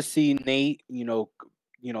love to see Nate,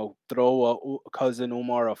 throw cousin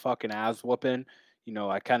Umar a fucking ass whooping.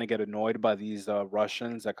 I kind of get annoyed by these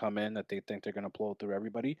Russians that come in that they think they're gonna blow through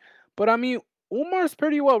everybody. But I mean, Umar's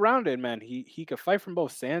pretty well rounded, man. He could fight from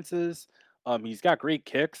both stances. He's got great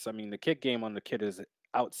kicks. I mean, the kick game on the kid is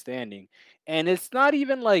outstanding, and it's not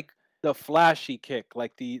even like the flashy kick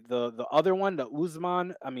like the other one, the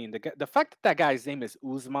Uzman. I mean, the fact that that guy's name is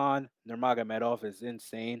Uzman Nurmagomedov is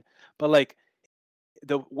insane. But like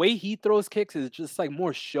the way he throws kicks is just like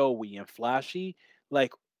more showy and flashy.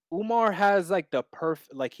 Like Umar has like the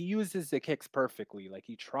perfect, like he uses the kicks perfectly. Like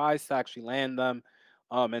he tries to actually land them,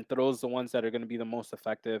 and throws the ones that are going to be the most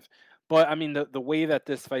effective. But I mean, the way that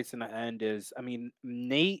this fight's in the end is, I mean,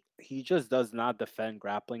 Nate he just does not defend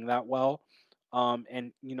grappling that well.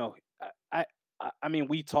 And I mean,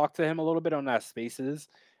 we talked to him a little bit on that Spaces,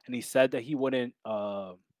 and he said that he wouldn't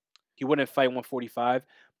fight 145.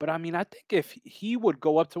 But I mean, I think if he would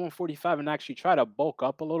go up to 145 and actually try to bulk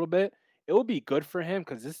up a little bit, it would be good for him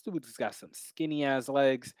because this dude's got some skinny ass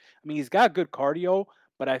legs. I mean, he's got good cardio,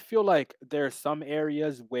 but I feel like there are some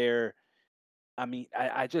areas where I mean,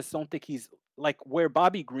 I just don't think he's like where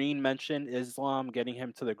Bobby Green mentioned Islam getting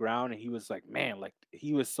him to the ground, and he was like, man, like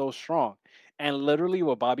he was so strong. And literally,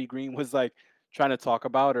 what Bobby Green was like trying to talk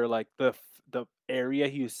about, or like the area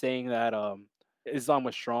he was saying that Islam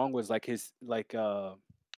was strong was like his like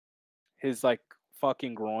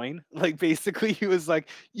fucking groin. Like basically he was like,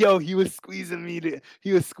 yo, he was squeezing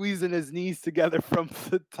he was squeezing his knees together from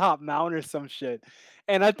the top mount or some shit.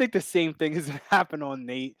 And I think the same thing is gonna happen on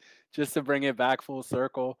Nate, just to bring it back full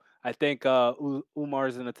circle. I think Umar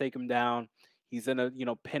is gonna take him down. He's gonna,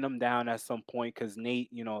 pin him down at some point because Nate,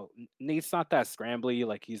 Nate's not that scrambly.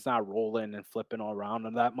 Like he's not rolling and flipping all around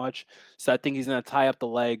him that much. So I think he's gonna tie up the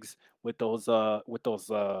legs with those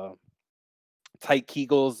tight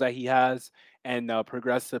kegels that he has and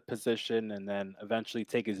progressive position, and then eventually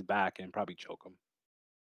take his back and probably choke him.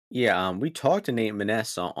 Yeah, we talked to Nate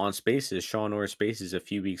Maness on Spaces, Sean Orr Spaces a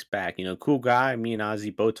few weeks back. Cool guy. Me and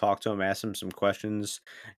Ozzy both talked to him, asked him some questions.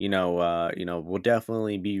 We'll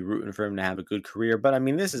definitely be rooting for him to have a good career. But I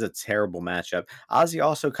mean, this is a terrible matchup. Ozzy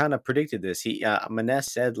also kind of predicted this. Maness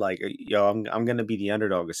said like, "Yo, I'm gonna be the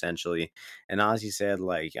underdog essentially," and Ozzy said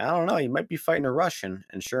like, "I don't know, he might be fighting a Russian,"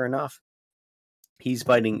 and sure enough, he's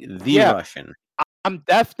fighting the Yeah, Russian. I'm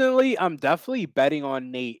definitely betting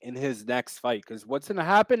on Nate in his next fight because what's gonna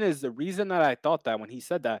happen is the reason that I thought that when he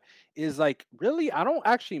said that is like really I don't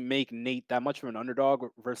actually make Nate that much of an underdog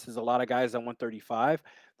versus a lot of guys at 135.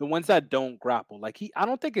 The ones that don't grapple, like I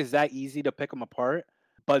don't think it's that easy to pick him apart.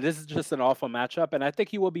 But this is just an awful matchup, and I think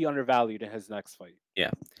he will be undervalued in his next fight.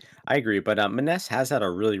 Yeah, I agree. But Maness has had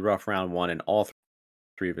a really rough round one in all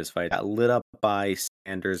three of his fights. Got lit up by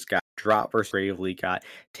Sanders, got dropped versus Gravely, got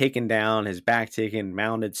taken down, his back taken,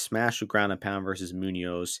 mounted, smashed with ground and pound versus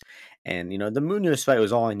Munoz. And the Munoz fight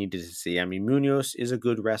was all I needed to see. I mean, Munoz is a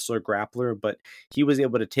good wrestler, grappler, but he was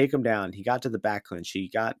able to take him down. He got to the back clinch. He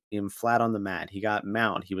got him flat on the mat. He got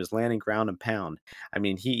mount. He was landing ground and pound. I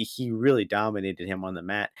mean, he really dominated him on the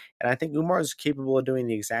mat. And I think Umar is capable of doing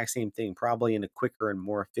the exact same thing, probably in a quicker and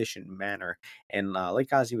more efficient manner. And like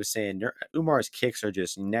Ozzy was saying, Umar's kicks are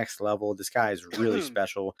just next level. This guy is really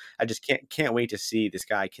special. I just can't wait to see this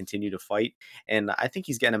guy continue to fight. And I think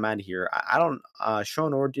he's getting him out of here. I don't.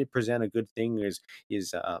 Sean Orr did present a good thing.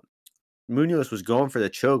 Is Munoz was going for the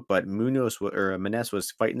choke, but Maness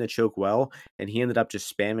was fighting the choke well, and he ended up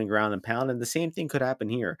just spamming ground and pound. And the same thing could happen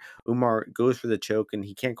here. Umar goes for the choke, and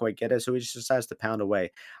he can't quite get it, so he just decides to pound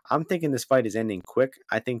away. I'm thinking this fight is ending quick.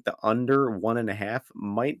 I think the under 1.5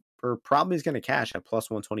 might or probably is going to cash at plus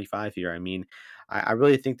 125 here. I mean, I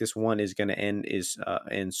really think this one is going to end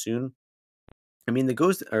soon. I mean,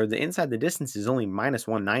 the inside the distance is only minus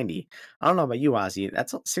 190. I don't know about you, Ozzy.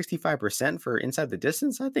 That's 65% for inside the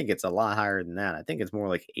distance. I think it's a lot higher than that. I think it's more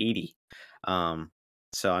like 80. Um,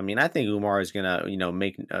 so I mean, I think Umar is gonna,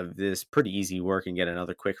 make this pretty easy work and get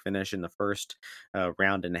another quick finish in the first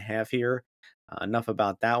round and a half here. Enough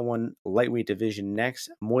about that one. Lightweight division next.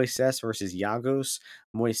 Moises versus Yagos.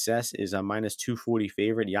 Moises is a minus 240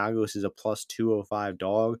 favorite. Yagos is a plus 205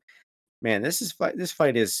 dog. Man, this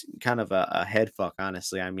fight is kind of a head fuck,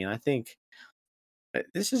 honestly. I mean, I think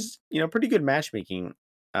this is, pretty good matchmaking.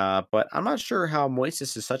 But I'm not sure how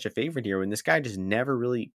Moises is such a favorite here when this guy just never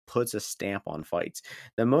really puts a stamp on fights.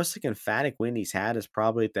 The most like emphatic win he's had is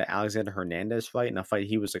probably the Alexander Hernandez fight, in a fight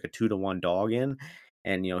he was like a 2-1 dog in.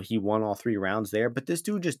 And he won all three rounds there. But this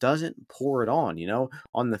dude just doesn't pour it on,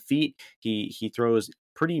 on the feet. He throws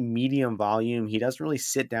pretty medium volume. He doesn't really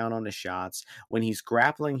sit down on his shots. When he's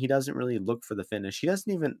grappling, he doesn't really look for the finish. He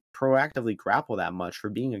doesn't even proactively grapple that much for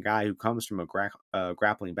being a guy who comes from a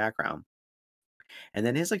grappling background. And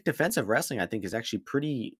then his like defensive wrestling, I think, is actually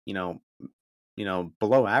pretty,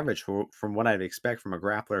 below average from what I'd expect from a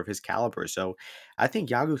grappler of his caliber. So I think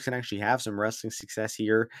Yagos can actually have some wrestling success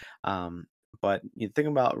here. But you think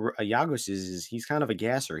about Yagos is he's kind of a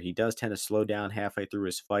gasser. He does tend to slow down halfway through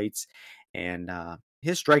his fights, and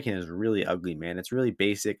his striking is really ugly, man. It's really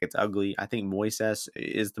basic. It's ugly. I think Moises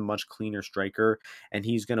is the much cleaner striker, and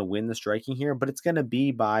he's going to win the striking here. But it's going to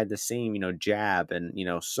be by the same, jab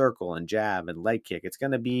and circle and jab and leg kick. It's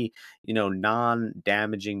going to be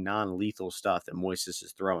non-damaging, non-lethal stuff that Moises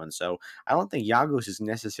is throwing. So I don't think Yagos is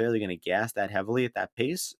necessarily going to gas that heavily at that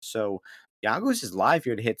pace. So Yagos is live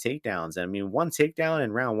here to hit takedowns. I mean, one takedown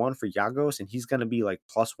in round one for Yagos, and he's going to be like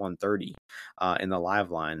plus 130 in the live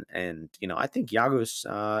line. And, I think Yagos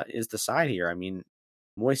is the side here. I mean,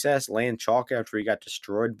 Moises laying chalk after he got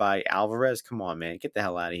destroyed by Alvarez. Come on, man. Get the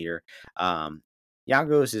hell out of here.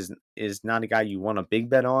 Yagos is not a guy you want a big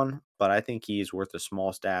bet on, but I think he's worth a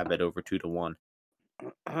small stab at over 2-1.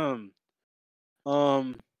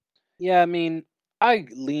 um, yeah, I mean, I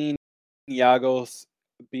lean Yagos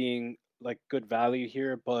being like good value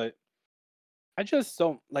here, but I just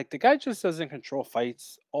don't like the guy just doesn't control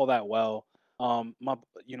fights all that well.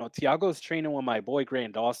 Tiago's training with my boy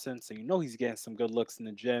Grant Dawson, so he's getting some good looks in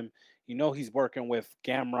the gym. He's working with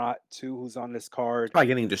Gamrot too, who's on this He's card. probably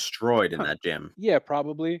getting destroyed in that gym. Yeah,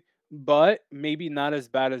 probably. but maybe not as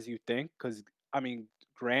bad as you think. Because I mean,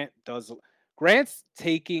 Grant does. Grant's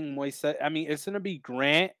taking Moises. I mean, it's gonna be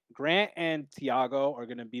Grant. Grant and Tiago are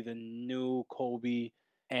gonna be the new Kobe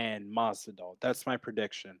and Masvidal. That's my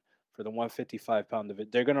prediction for the 155 pound of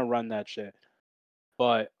it. They're gonna run that shit,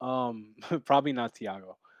 but probably not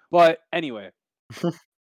Tiago. But anyway,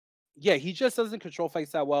 yeah, he just doesn't control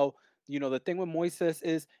fights that well. The thing with Moises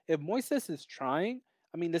is if Moises is trying,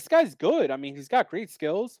 I mean, this guy's good. I mean, he's got great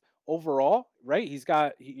skills overall, right? He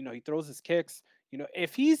throws his kicks.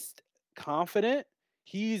 If he's confident,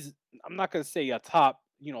 he's, I'm not going to say a top,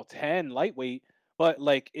 10 lightweight, but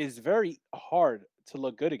like is very hard to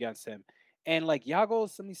look good against him. And like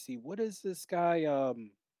Yagos, let me see, what is this guy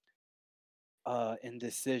in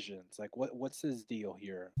decisions? Like what's his deal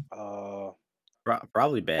here?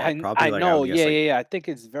 Probably bad. Probably I like I know. would guess Yeah, like yeah, yeah. I think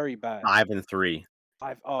it's very bad. 5-3.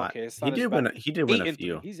 5. Oh, Uh, okay, it's he not as did bad. win. He did win Eight a and three.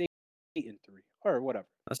 few. He's 8 and 3 or whatever.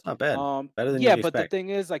 That's not bad. Better than Yeah, you'd but the expect. thing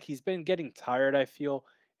is, like, he's been getting tired, I feel.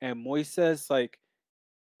 And Moises, like,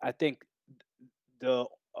 I think the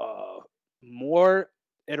more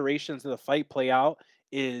iterations of the fight play out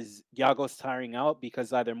is Yago's tiring out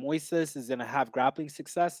because either Moises is gonna have grappling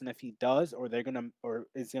success, and if he does, or they're gonna or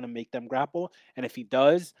is gonna make them grapple, and if he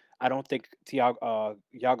does, I don't think Tiago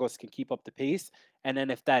Yagos can keep up the pace. And then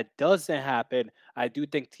if that doesn't happen, I do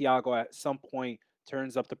think Tiago at some point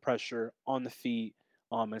turns up the pressure on the feet,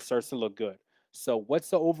 and starts to look good. So what's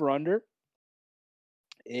the over under?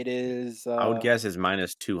 It is I would guess is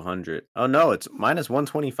minus 200. Oh no, it's minus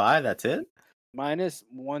 125. That's it. minus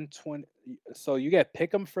 120. So you get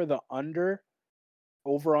pick 'em for the under,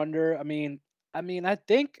 over under. I don't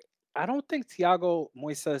think Thiago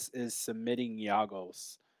Moises is submitting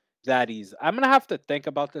Yagos that easy. I'm gonna have to think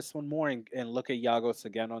about this one more and look at Yagos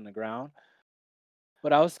again on the ground.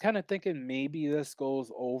 But I was kind of thinking maybe this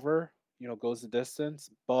goes over, goes the distance.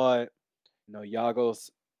 But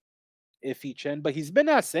Yagos, if he chin, but he's been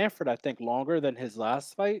at Sanford, I think, longer than his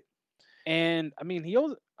last fight. And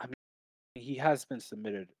he has been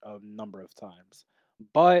submitted a number of times,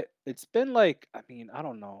 but it's been like, I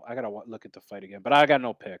don't know. I gotta look at the fight again, but I got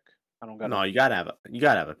no pick. I don't got a No, you pick. gotta have a. You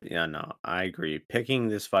gotta have a. Yeah, no, I agree. Picking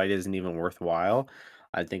this fight isn't even worthwhile.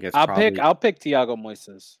 I think it's I'll pick. probably I'll pick Tiago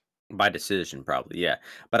Moises. by decision, probably. Yeah,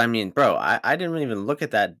 but I mean, bro, I didn't even look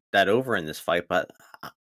at that over in this fight. But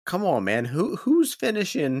come on, man, who's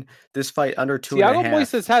finishing this fight under two and a Tiago half?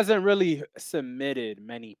 Moises hasn't really submitted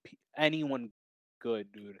anyone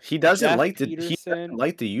good, dude. He doesn't Jeff like to. He doesn't Peterson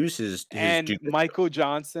like to use his and jujitsu. Michael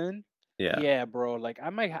Johnson. Yeah. Yeah, bro. Like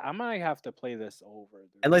I might have to play this over,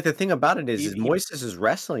 And, dude. like, the thing about it is He Moises'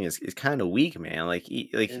 wrestling is kinda weak, man,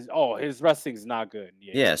 his wrestling's not good.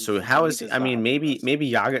 Yeah, yeah, so how he is does I not mean, have good maybe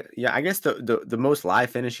wrestling. Yaga yeah, I guess the most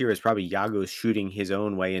live finish here is probably Yago shooting his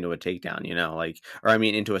own way into a takedown, or I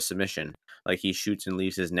mean, into a submission. Like, he shoots and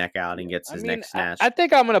leaves his neck out Yeah, and gets I his mean, neck I snatched.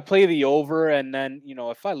 think I'm gonna play the over, and then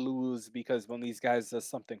if I lose because one of these guys does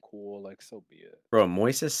something cool, like so be it. Bro,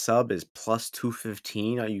 Moises sub is plus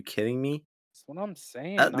 215, are you kidding me? That's what I'm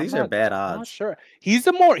saying. These are bad I'm not odds. sure. He's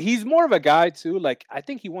more of a guy too. Like I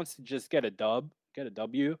think he wants to just get a dub, get a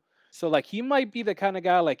W. So like he might be the kind of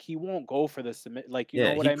guy like he won't go for the submit. Like you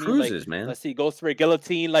know Yeah, what he I mean? Like cruises, man. let's see, he goes for a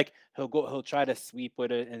guillotine. Like he'll try to sweep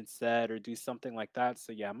with it instead or do something like that.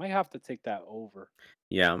 So yeah, I might have to take that over.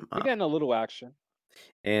 Yeah, We're getting a little action.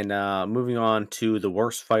 and, moving on to the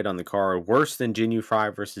worst fight on the card, worse than Jinu Fry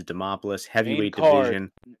versus Demopoulos, Main heavyweight card.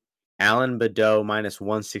 division. Alan Badeau minus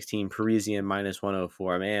 116, Parisian minus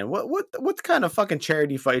 104. Man, what kind of fucking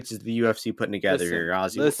charity fights is the UFC putting together Listen, here,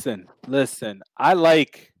 Ozzy? listen. I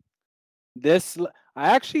like this. I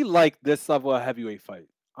actually like this level of heavyweight fight.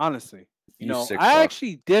 Honestly, You sick fuck. I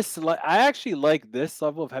actually like this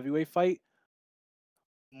level of heavyweight fight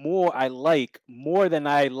more. I like more than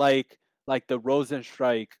I like the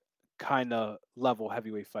Rosenstrike kind of level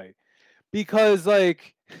heavyweight fight because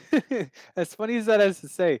like as funny as that is to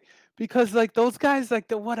say, because like those guys like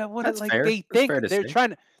the what That's like fair. they That's think fair to say.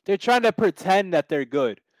 they're trying to pretend that they're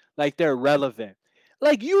good, like they're relevant.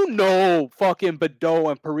 Like fucking Badeau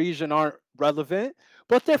and Parisian aren't relevant,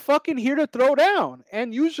 but they're fucking here to throw down.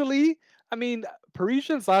 And usually, I mean,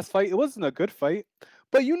 Parisian's last fight, it wasn't a good fight,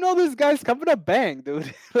 but this guy's coming to bang,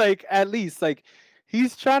 dude. Like at least like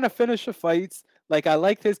he's trying to finish the fights. Like I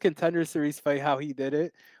liked his contender series fight, how he did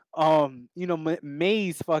it.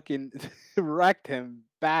 Mays fucking wrecked him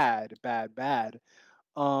bad, bad, bad.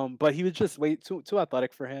 But he was just way too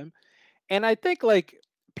athletic for him. And I think like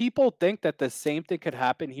people think that the same thing could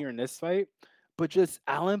happen here in this fight, but just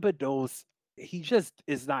Alan Badeau's, he just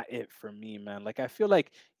is not it for me, man. Like I feel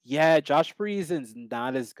like yeah, Josh Breezen's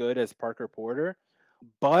not as good as Parker Porter,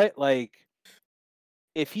 but like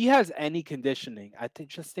if he has any conditioning,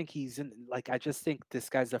 just think he's in like I just think this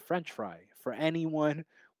guy's a French fry for anyone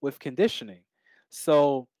with conditioning.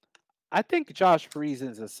 So I think Josh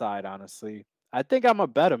Friesen's aside, honestly. I think I'm gonna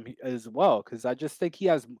bet him as well because I just think he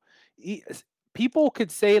has. He, people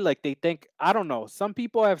could say like they think I don't know. Some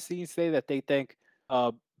people I've seen say that they think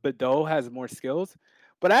uh Badeau has more skills,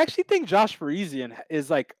 but I actually think Josh Friesen is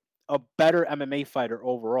like a better MMA fighter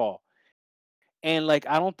overall. And like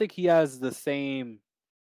I don't think he has the same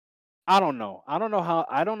I don't know. I don't know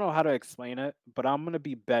how to explain it, but I'm gonna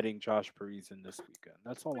be betting Josh Parisian this weekend.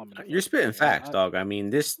 That's all I'm gonna You're fucking spitting say. facts, dog. I mean,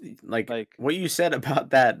 this like Like what you said about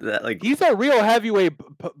that like he's a real heavyweight,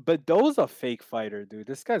 but Doe's a fake fighter, dude.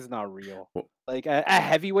 This guy's not real. Like at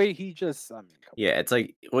heavyweight, he just I mean, come yeah, on. it's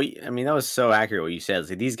like I mean, that was so accurate what you said. It's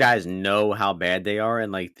like these guys know how bad they are,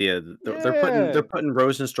 and like they're Yeah, putting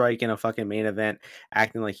Rosenstrike in a fucking main event,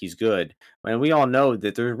 acting like he's good. And we all know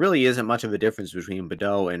that there really isn't much of a difference between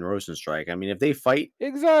Badeau and Rosenstrike. I mean, if they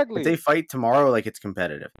exactly. fight tomorrow, like it's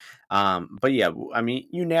competitive. But yeah, I mean,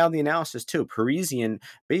 you nailed the analysis too. Parisian,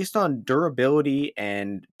 based on durability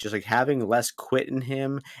and just like having less quit in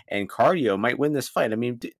him and cardio, might win this fight. I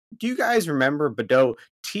mean, do you guys remember Badeau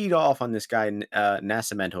teed off on this guy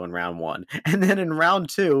Nascimento in round one, and then in round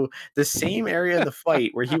two, the same area of the fight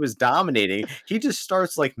where he was dominating, he just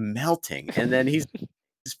starts like melting, and then he's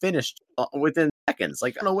finished within seconds.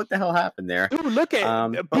 Like I don't know what the hell happened there. Dude, look at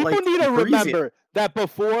But people like need to Parisian, remember that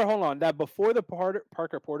before. Hold on, that before the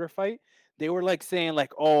Parker Porter fight, they were like saying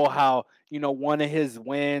like, oh, how one of his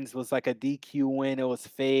wins was like a DQ win. It was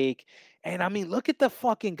fake. And I mean, look at the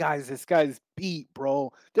fucking guys this guy's beat,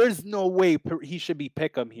 bro. There's no way he should be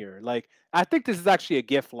pick him here. Like, I think this is actually a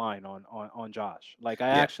gift line on Josh. Like, I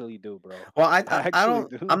yeah. actually do, bro. Well, I I actually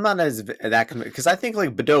don't. do. I'm not as that because I think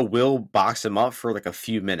like Badeau will box him up for like a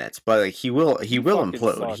few minutes, but like he He will fucking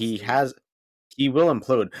implode. sucks, dude. He will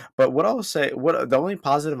implode. But what I'll say, what the only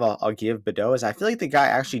positive I'll give Badeau is I feel like the guy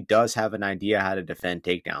actually does have an idea how to defend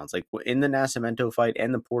takedowns. Like in the Nascimento fight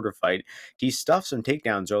and the Porter fight, he stuffed some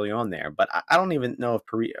takedowns early on there. But I don't even know if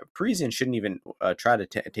Parisian shouldn't even try to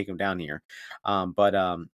take him down here.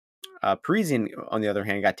 Parisian, on the other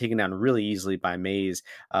hand, got taken down really easily by Mays,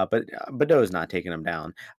 but Badeau is not taking him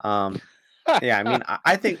down. Yeah, I mean,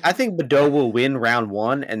 I think Badeau will win round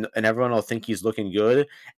one, and everyone will think he's looking good,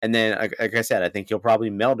 and then like I said, I think he'll probably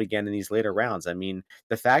melt again in these later rounds. I mean,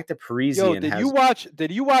 the fact that Yo, Parisian has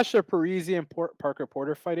did you watch the Parisian Parker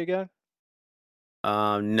Porter fight again?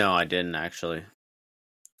 no, I didn't actually.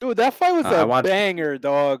 Dude, that fight was I a watched. banger,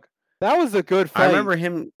 dog. That was a good I fight. remember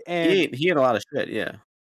him. And He had a lot of shit. Yeah,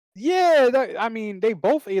 yeah, I mean, they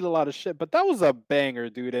both ate a lot of shit, but that was a banger,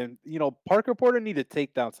 dude. And Parker Porter needed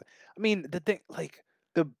takedowns. I mean, the thing, like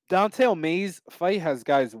the Downtail Maze fight has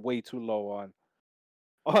guys way too low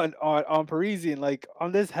on Parisian. Like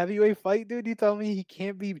on this heavyweight fight, dude, you tell me he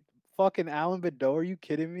can't be fucking Alan Badeau? Are you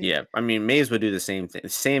kidding me? yeah. I mean, Mays would do the same thing,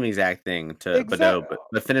 same exact thing to Exact, Badeau,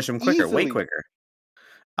 but finish him quicker, way easily. quicker.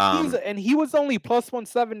 Um, And he was only plus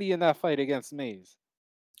 170 in that fight against Maze.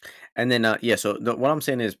 And then, yeah. So what I'm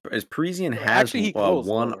saying is Parisian has Actually, he closed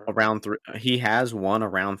won lower. around three. He has won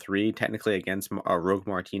around three technically against Rogue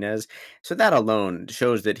Martinez. So that alone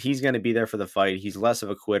shows that he's going to be there for the fight. He's less of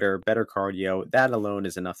a quitter, better cardio. That alone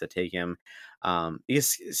is enough to take him.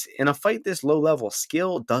 Because in a fight this low level,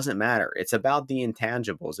 skill doesn't matter. It's about the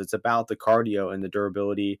intangibles. It's about the cardio and the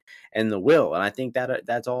durability and the will. And I think that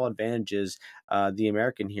that's all advantages the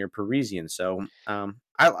American here, Parisian. So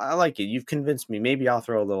I like it. You've convinced me. Maybe I'll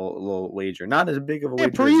throw a little wager. Not as big of a Yeah,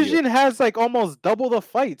 wager as you. Parisian has like almost double the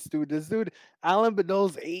fights, dude. This dude, Alan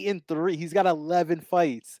Badeau's 8-3. He's got 11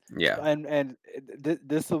 fights, Yeah. and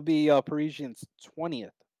this will be Parisian's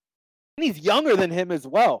 20th, and he's younger than him as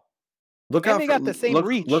well. Look And out they for got the same look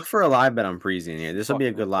reach. for a live bet on Parisian here. This will be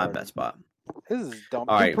a Fucking good live bet retarded. spot. This is dumb,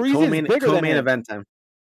 All dude. right, Parisian's bigger than co-main him. event time.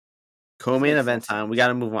 This Co-main makes no event time. We got sense.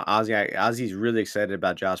 to move on. Ozzy's really excited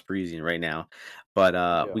about Josh Parisian right now, but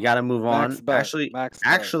we Yeah, got to move max on. bet, max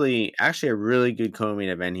bet. Actually, a really good co-main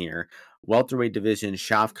event here. Welterweight division.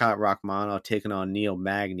 Shavkat Rakhmonov taking on Neil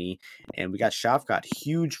Magny, and we got Shavkat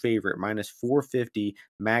huge favorite minus 450,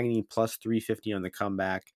 Magny plus 350 on the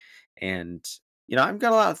comeback, and I've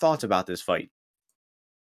got a lot of thoughts about this fight.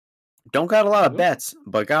 Don't got a lot of Yeah. bets,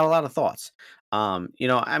 but got a lot of thoughts.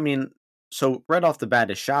 I mean, so right off the bat,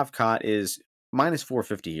 is Shavkat is minus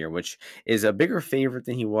 450 here, which is a bigger favorite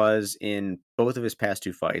than he was in both of his past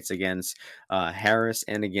two fights against Harris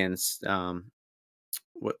and against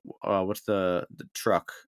what's the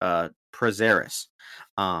truck Prazeres.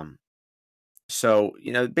 Um, so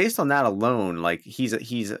based on that alone, like he's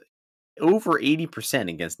over 80%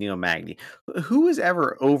 against Neil Magny. Who is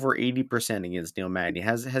ever over 80% against Neil Magny?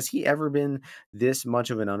 Has he ever been this much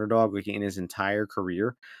of an underdog like in his entire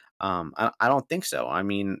career? I don't think so. I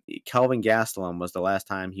mean, Kelvin Gastelum was the last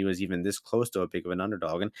time he was even this close to a big of an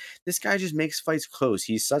underdog, and this guy just makes fights close.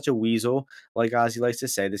 He's such a weasel, like Ozzy likes to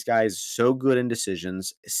say. This guy is so good in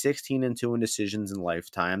decisions, 16-2 in decisions in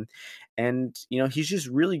lifetime, and he's just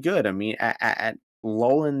really good. I mean, at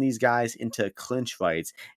lulling these guys into clinch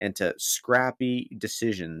fights, into scrappy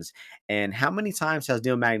decisions. And how many times has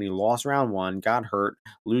Neil Magny lost round one, got hurt,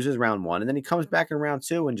 loses round one, and then he comes back in round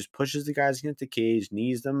two and just pushes the guys against the cage,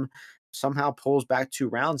 knees them, somehow pulls back 2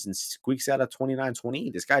 rounds and squeaks out a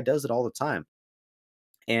 29-20. This guy does it all the time.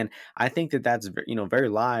 And I think that that's very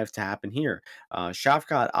live to happen here.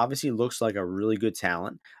 Shafkat obviously looks like a really good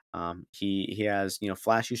talent. He has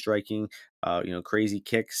flashy striking, crazy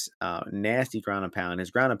kicks, nasty ground and pound.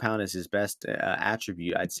 His ground and pound is his best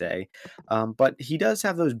attribute, I'd say. But he does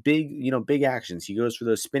have those big actions. He goes for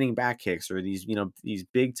those spinning back kicks or these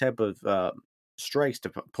big type of strikes to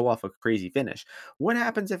pull off a crazy finish. What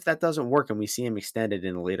happens if that doesn't work and we see him extended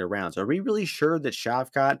in the later rounds? Are we really sure that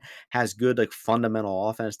Shavkat has good like fundamental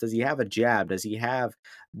offense? Does he have a jab? Does he have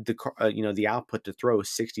the output to throw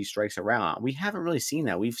 60 strikes around? We haven't really seen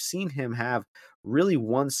that. We've seen him have really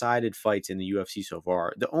one-sided fights in the UFC so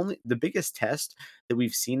far. The biggest test that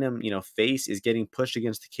we've seen him face is getting pushed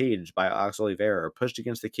against the cage by Ox Oliveira or pushed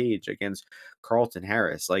against the cage against Carlton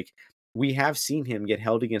Harris. Like we have seen him get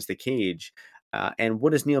held against the cage. And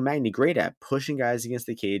what is Neil Magny great at? Pushing guys against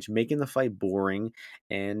the cage, making the fight boring,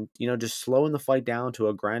 and just slowing the fight down to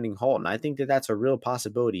a grinding halt. And I think that that's a real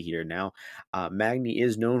possibility here. Now, Magny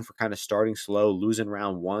is known for kind of starting slow, losing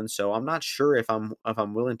round one. So I'm not sure if I'm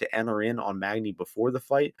willing to enter in on Magny before the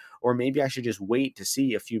fight, or maybe I should just wait to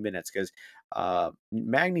see a few minutes because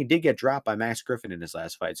Magny did get dropped by Max Griffin in his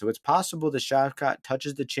last fight. So it's possible that Shavkat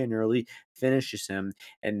touches the chin early, finishes him,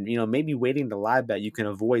 and maybe waiting to live bet you can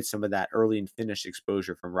avoid some of that early and finish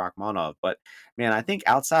exposure from Rakhmonov. But man, I think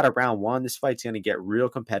outside of round one, this fight's going to get real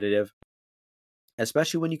competitive.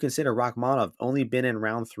 Especially when you consider Rakhmonov only been in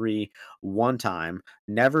round three one time,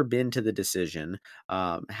 never been to the decision,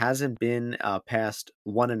 hasn't been past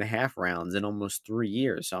 1.5 rounds in almost 3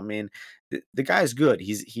 years. So I mean, the guy's good.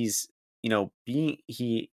 He's being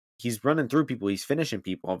he's running through people, he's finishing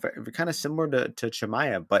people, kind of similar to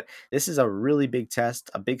Chimaev. But this is a really big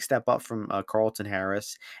test, a big step up from Carlton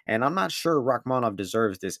Harris, and I'm not sure Rakhmonov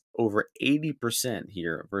deserves this over 80%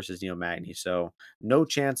 here versus Neil Magny. So no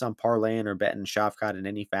chance on parlaying or betting Shavkat in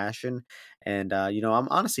any fashion. And I'm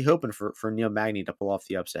honestly hoping for Neil Magny to pull off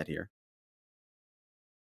the upset here.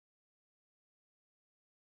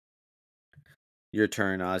 Your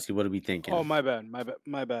turn, Ozzy. What are we Oh, thinking? my bad, my bad,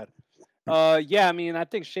 my bad. Yeah, I mean, I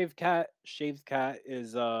think Shaved Cat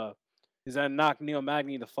is gonna knock Neil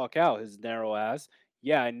Magny the fuck out. His narrow ass.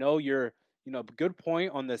 Yeah, I know you're. Good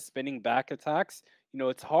point on the spinning back attacks.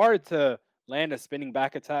 It's hard to land a spinning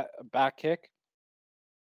back kick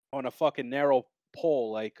on a fucking narrow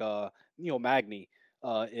pole like Neil Magny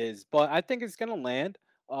is, but I think it's gonna land.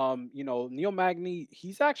 Neil Magny,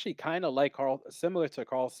 he's actually kind of like similar to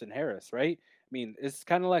Carlson Harris, right? I mean, it's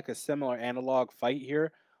kind of like a similar analog fight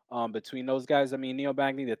here between those guys. I mean, Neil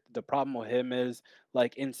Magny, the problem with him is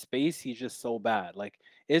like in space, he's just so bad. Like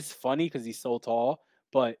it's funny because he's so tall,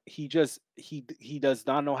 but he does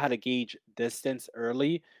not know how to gauge distance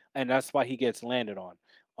early, and that's why he gets landed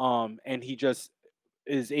on. And he just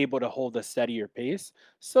is able to hold a steadier pace.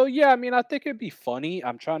 So yeah, I mean, I think it'd be funny.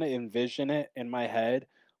 I'm trying to envision it in my head,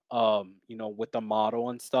 with the model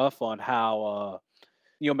and stuff on how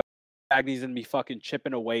you know Magny's gonna be fucking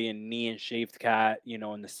chipping away and knee and shaved cat,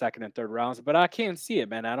 in the second and third rounds. But I can't see it,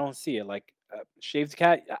 man. I don't see it. Like shaved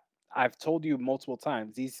cat. I've told you multiple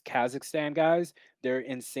times, these Kazakhstan guys, they're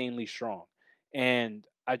insanely strong, and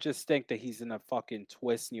I just think that he's gonna fucking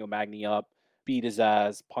twist Neil Magny up, beat his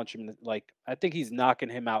ass, punch him. Like I think he's knocking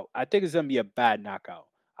him out. I think it's gonna be a bad knockout.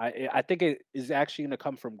 I think it is actually gonna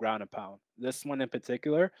come from ground and pound. This one in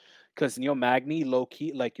particular, because Neil Magny low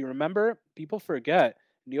key, like you remember, people forget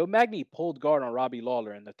Neil Magny pulled guard on Robbie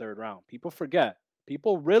Lawler in the third round. People forget.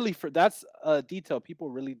 People really for that's a detail people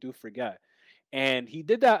really do forget. And he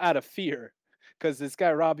did that out of fear because this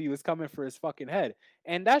guy Robbie was coming for his fucking head.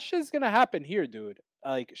 And that shit's gonna happen here, dude.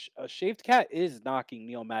 Like a shaved cat is knocking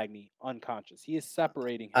Neil Magny unconscious. He is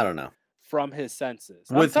separating I him don't know. from his senses.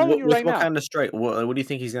 I'm With telling what you with right what now. kind of strike? What do you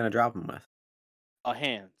think he's gonna drop him with?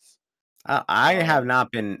 Hands. I have Uh,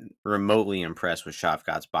 not been remotely impressed with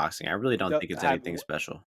Shavkat's boxing. I really he don't does think it's have anything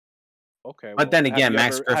special. Okay, But well, then again,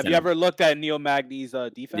 Max have you Griffin, ever looked at Neil Magny's, yeah,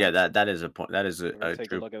 defense? that is a point. That is You ever a take a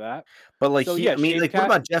true. look at that? But like So, he, yeah, I mean, Shaved like what Cat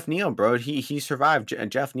about Jeff Neal, bro? He survived.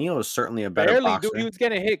 Jeff Neal is certainly a better barely, dude, he boxer. was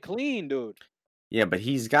getting hit clean, dude. Yeah, but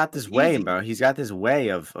he's got this way, Easy. bro. He's got this way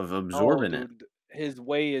of Oh, absorbing it. dude, his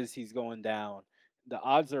way is he's going down. The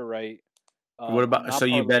odds are right. What I'm about so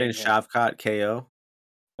not you betting parlaying him. Shavkat KO?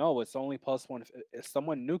 No, it's only +1 if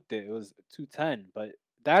someone nuked it, it was 210, but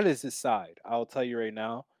that is his side. I'll tell you right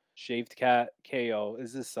now, Shaved Cat KO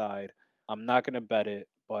is his side. I'm not gonna bet it,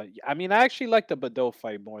 but I mean, I actually like the Badeau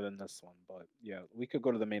fight more than this one, but yeah, we could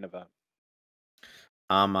go to the main event.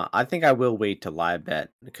 I think I will wait to live bet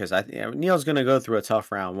because Neil's gonna go through a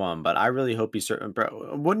tough round one, but I really hope he's certain.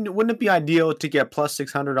 Bro, wouldn't it be ideal to get plus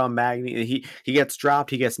 600 on Magny? He gets dropped,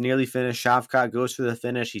 he gets nearly finished. Shavkat goes for the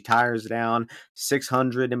finish, he tires down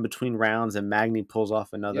 600 in between rounds, and Magny pulls off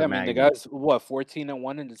Yeah, another I mean, the Magny. guy's what,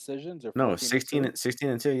 14-1 in decisions or No, 14 and 2? 16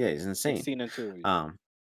 and 2. Yeah, he's insane. 16 and 2, yeah. Um,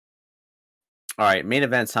 All right, main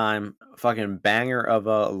event time. Fucking banger of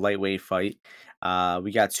a lightweight fight.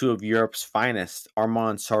 We got two of Europe's finest,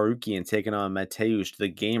 Arman Sarukian taking on Mateusz the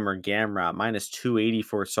Gamer Gamrot, minus 280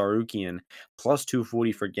 for Sarukian, plus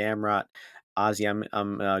 240 for Gamrot. Ozzy,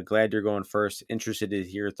 I'm glad you're going first. Interested to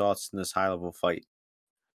hear your thoughts in this high level fight.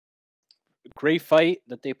 Great fight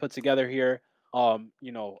that they put together here.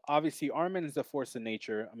 Obviously Armin is a force of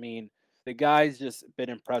nature. I mean, the guy's just been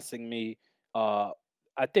impressing me. Uh,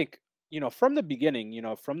 I think from the beginning,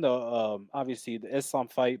 from the obviously the Islam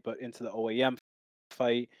fight, but into the OAM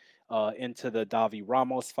fight, into the Davi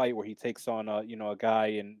Ramos fight where he takes on a guy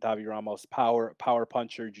in Davi Ramos, power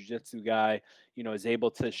puncher, jiu-jitsu guy, is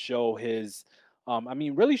able to show his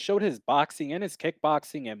really showed his boxing and his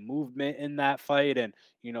kickboxing and movement in that fight, and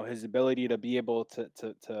his ability to be able to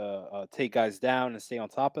take guys down and stay on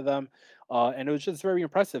top of them, and it was just very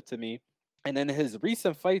impressive to me. And then his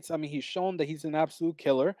recent fights, I mean, he's shown that he's an absolute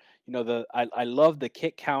killer. I love the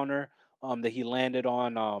kick counter that he landed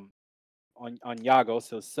on Yago.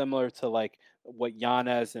 So similar to like what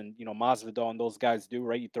Yanez and Masvidal and those guys do,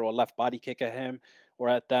 right? You throw a left body kick at him or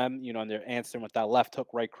at them, and they're answering with that left hook,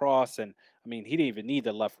 right cross. And I mean, he didn't even need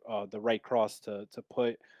the right cross to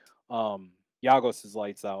put Yagos's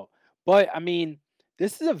lights out. But I mean,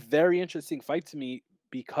 this is a very interesting fight to me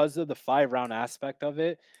because of the 5 round aspect of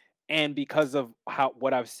it. And because of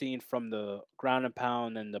what I've seen from the ground and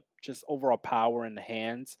pound and the just overall power in the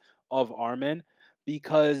hands of Armin,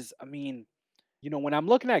 because I mean, when I'm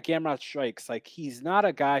looking at Gamrot strikes, like he's not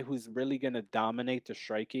a guy who's really gonna dominate the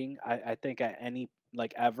striking. I think at any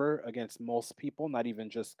like ever against most people, not even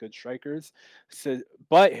just good strikers. So,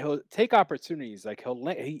 but he'll take opportunities. Like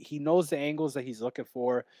he knows the angles that he's looking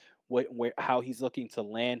for, how he's looking to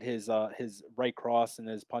land his right cross and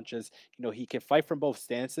his punches. He can fight from both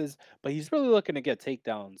stances, but he's really looking to get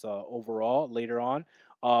takedowns overall later on,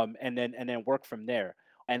 and then work from there.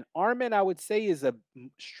 And Armin, I would say, is a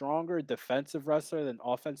stronger defensive wrestler than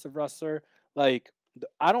offensive wrestler. Like,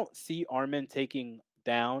 I don't see Armin taking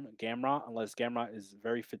down Gamrot unless Gamrot is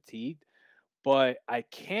very fatigued. But I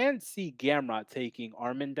can see Gamrot taking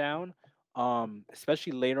Armin down,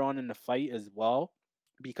 especially later on in the fight as well.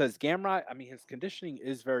 Because Gamrot, I mean, his conditioning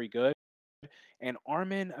is very good. And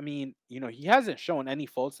Armin, I mean, he hasn't shown any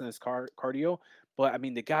faults in his cardio, but I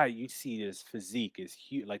mean, the guy, you see his physique is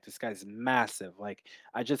huge. Like, this guy's massive. Like,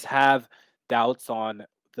 I just have doubts on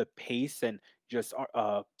the pace, and just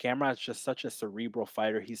Gamrot's just such a cerebral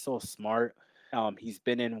fighter. He's so smart. He's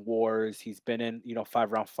been in wars. He's been in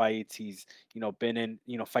 5 round fights. He's been in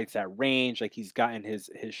fights at range. Like, he's gotten his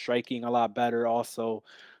striking a lot better also.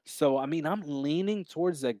 So I mean, I'm leaning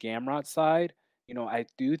towards the Gamrot side. I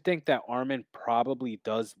do think that Armin probably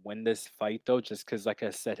does win this fight though, just because, like I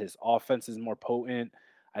said, his offense is more potent.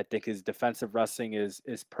 I think his defensive wrestling is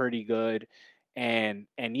pretty good, and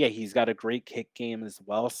yeah, he's got a great kick game as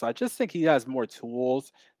well. So I just think he has more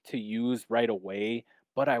tools to use right away.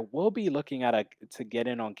 But I will be looking at to get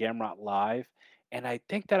in on Gamrot live, and I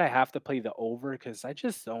think that I have to play the over because I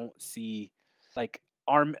just don't see like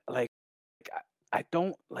Arm like I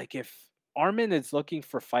don't like if Armin is looking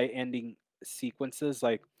for fight ending sequences,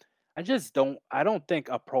 like I don't think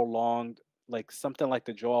a prolonged like something like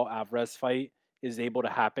the Joel Alvarez fight is able to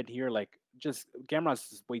happen here. Like just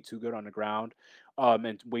Gamrot's is way too good on the ground,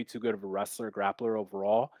 and way too good of a wrestler, grappler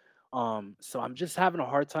overall. So I'm just having a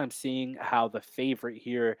hard time seeing how the favorite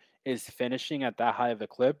here is finishing at that high of a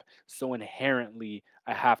clip. So inherently,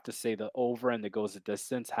 I have to say the over and the goes the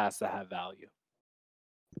distance has to have value.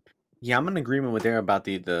 Yeah, I'm in agreement with there about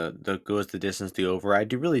the goes the distance, the over. I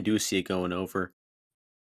do really do see it going over.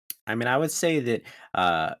 I mean, I would say that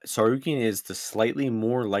Sarukian is the slightly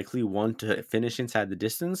more likely one to finish inside the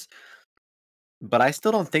distance. but I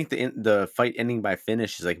still don't think the fight ending by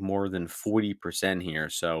finish is like more than 40% here.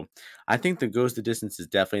 So I think the goes the distance is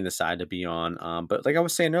definitely the side to be on. But like I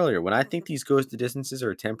was saying earlier, when I think these goes the distances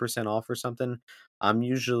are 10% off or something, I'm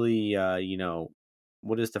usually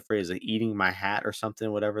what is the phrase, like eating my hat or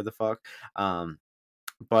something, whatever the fuck. Um,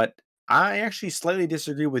 but I actually slightly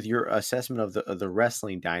disagree with your assessment of the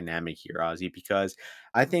wrestling dynamic here, Ozzy, because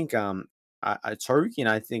I think Tsarukian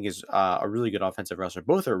I think is a really good offensive wrestler.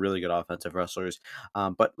 Both are really good offensive wrestlers.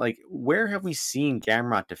 But like, where have we seen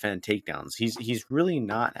Gamrot defend takedowns? He's really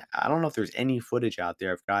not. I don't know if there's any footage out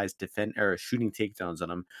there of guys defend or shooting takedowns on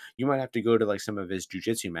him. You might have to go to like some of his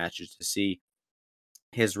jujitsu matches to see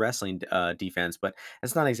his wrestling defense, but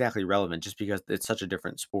it's not exactly relevant just because it's such a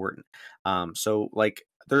different sport. So like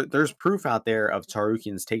there's proof out there of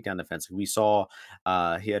Tarukian's takedown defense. We saw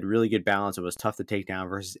he had really good balance. It was tough to take down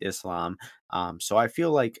versus Islam. So I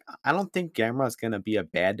feel like I don't think Gamera is going to be a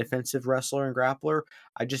bad defensive wrestler and grappler.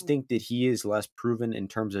 I just think that he is less proven in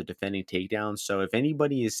terms of defending takedowns. So if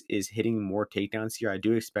anybody is hitting more takedowns here, I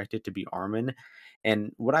do expect it to be Armin.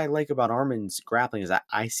 And what I like about Armin's grappling is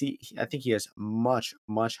I think he has much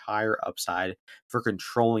higher upside for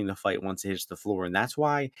controlling the fight once it hits the floor, and that's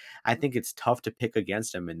why I think it's tough to pick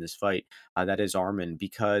against him in this fight. That is Armin,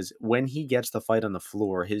 because when he gets the fight on the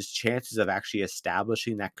floor, his chances of actually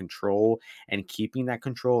establishing that control and keeping that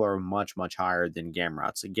control are much higher than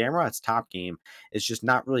Gamrot's. Gamrot's top game is just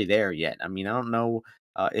not really there yet. I mean, I don't know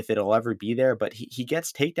if it'll ever be there, but he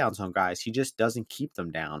gets takedowns on guys. He just doesn't keep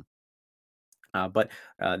them down. But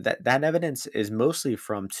that evidence is mostly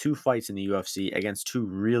from two fights in the UFC against two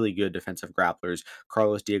really good defensive grapplers,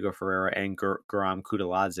 Carlos Diego Ferreira and Guram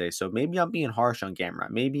Kutaladze. So maybe I'm being harsh on Gamera.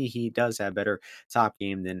 Maybe he does have better top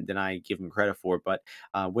game than I give him credit for. But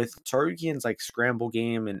with Tarukian's like scramble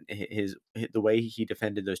game and the way he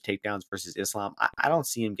defended those takedowns versus Islam, I don't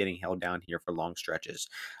see him getting held down here for long stretches.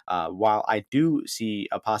 While I do see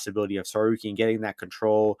a possibility of Sarukian getting that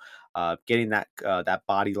control, getting that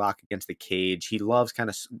body lock against the cage. He loves kind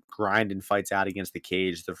of grinding fights out against the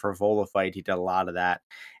cage. The Frivola fight, he did a lot of that,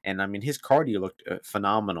 and I mean his cardio looked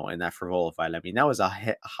phenomenal in that Frivola fight. I mean that was a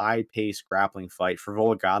high paced grappling fight.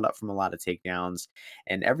 Frivola got up from a lot of takedowns,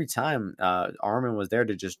 and every time Armin was there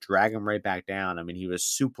to just drag him right back down. I mean he was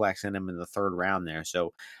suplexing him in the third round there.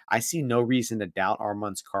 So I see no reason to doubt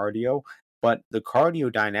Armin's cardio. But the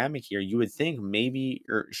cardio dynamic here, you would think maybe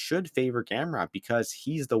or should favor Gamrot because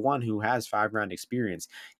he's the one who has 5 round experience.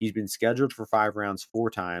 He's been scheduled for 5 rounds 4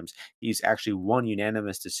 times. He's actually won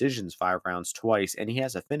unanimous decisions 5 rounds twice, and he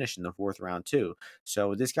has a finish in the fourth round too.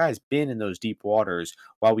 So this guy's been in those deep waters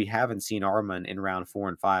while we haven't seen Arman in round 4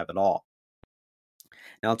 and 5 at all.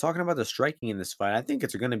 Now, talking about the striking in this fight, I think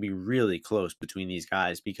it's going to be really close between these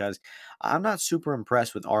guys because I'm not super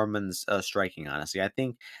impressed with Arman's striking, honestly. I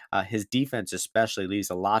think his defense, especially,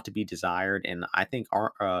 leaves a lot to be desired. And I think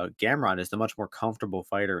Gamrot is the much more comfortable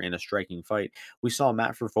fighter in a striking fight. We saw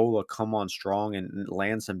Matt Frivola come on strong and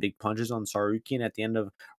land some big punches on Sarukian at the end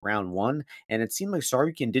of round one. And it seemed like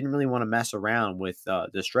Sarukian didn't really want to mess around with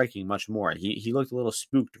the striking much more. He looked a little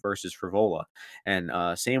spooked versus Frivola. And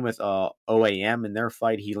same with OAM in their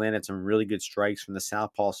fight. He landed some really good strikes from the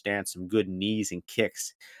southpaw stance, some good knees and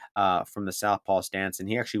kicks from the southpaw stance, and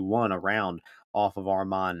he actually won a round off of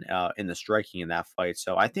Arman in the striking in that fight.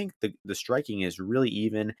 So I think the striking is really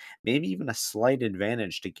even, maybe even a slight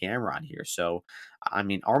advantage to Gamrot here. So I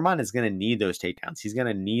mean, Arman is going to need those takedowns. He's going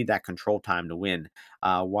to need that control time to win.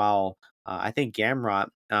 While I think Gamrot,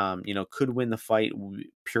 could win the fight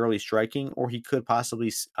purely striking, or he could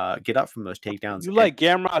possibly get up from those takedowns. You And like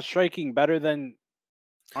Gamrot striking better than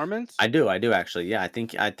Armin's? I do actually. Yeah, I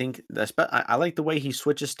think I like the way he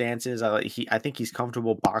switches stances. I think he's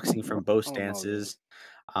comfortable boxing from both I don't know, dude. stances.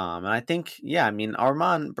 And I think, yeah, I mean,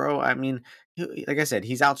 Arman, bro, I mean, like I said,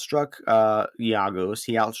 he's outstruck Iagos,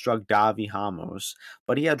 he outstruck Davi Hamos,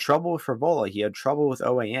 but he had trouble with Frivola, he had trouble with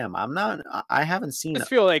OAM. I haven't I seen, just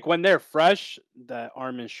feel like when they're fresh, that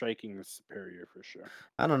Armin striking is superior for sure.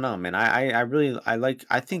 I don't know, man. I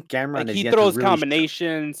think Like Gamrot is he yet to throws really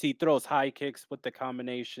combinations, he throws high kicks with the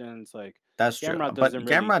combinations. Like That's true, Gamrot but doesn't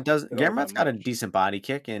really throw that Gamrot's got a much. decent body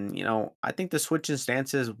kick, and, I think the switching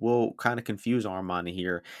stances will kinda confuse Armani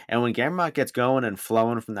here, and when Gamrot gets going and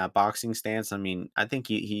flowing from that boxing stance, I mean, I think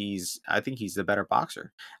he's the better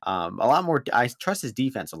boxer. A lot more I trust his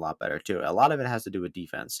defense a lot better too. A lot of it has to do with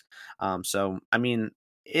defense. So, I mean,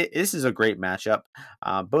 this is a great matchup.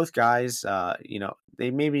 Both guys, they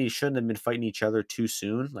maybe shouldn't have been fighting each other too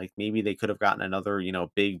soon, like, maybe they could have gotten another,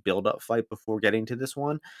 big build-up fight before getting to this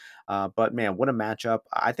one. But man, what a matchup.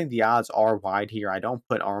 I think the odds are wide here. I don't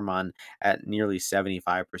put Arman at nearly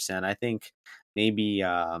 75%. I think maybe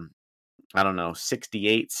I don't know,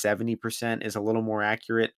 68, 70% is a little more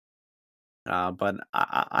accurate. But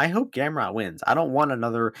I hope Gamrot wins. I don't want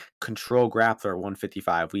another control grappler at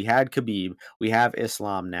 155. We had Khabib. We have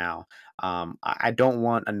Islam now. I don't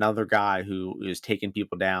want another guy who is taking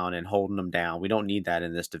people down and holding them down. We don't need that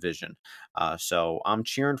in this division. So I'm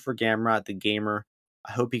cheering for Gamrot, the gamer.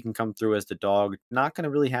 I hope he can come through as the dog. Not going to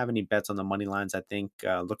really have any bets on the money lines, I think.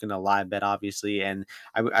 Looking to live bet, obviously. And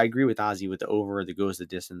I agree with Ozzy with the over, the goes the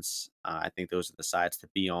distance. I think those are the sides to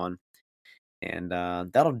be on. And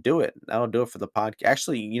that'll do it. That'll do it for the podcast.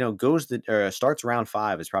 Actually, goes the starts round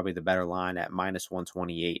 5 is probably the better line at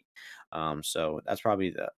 -128. So that's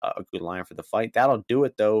probably a good line for the fight. That'll do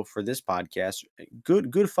it though for this podcast.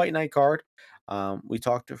 Good fight night card. We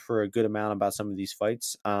talked for a good amount about some of these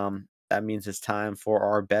fights. That means it's time for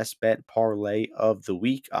our best bet parlay of the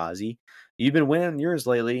week, Ozzy. You've been winning yours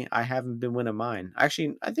lately. I haven't been winning mine.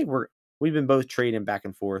 Actually, I think we've been both trading back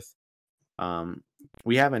and forth. Um,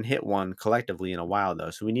 we haven't hit one collectively in a while though,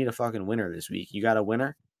 so we need a fucking winner this week. You got a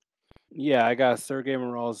winner? Yeah, I got Sergey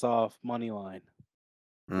Morozov money line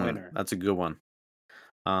winner. That's a good one.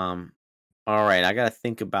 All right, I gotta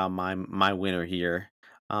think about my winner here.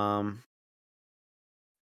 Um,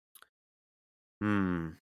 hmm.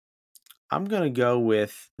 I'm gonna go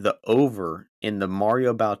with the over in the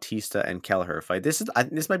Mario Bautista and Kelleher fight. This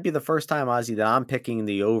might be the first time, Ozzy, that I'm picking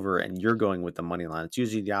the over and you're going with the money line. It's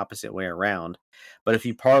usually the opposite way around. But if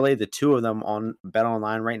you parlay the two of them on Bet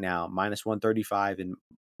Online right now, -135 and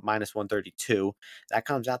 -132, that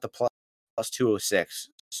comes out to plus 206.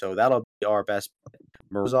 So that'll be our best bet.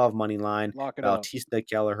 Morozov money line, Lock it up. Bautista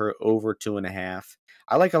Kelleher over 2.5.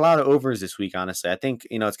 I like a lot of overs this week, honestly. I think,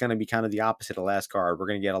 it's going to be kind of the opposite of last card. We're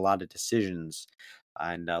going to get a lot of decisions.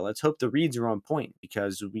 And let's hope the reads are on point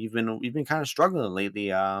because we've been kind of struggling lately.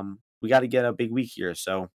 We got to get a big week here.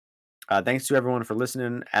 So thanks to everyone for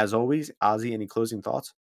listening. As always, Ozzy, any closing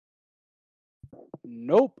thoughts?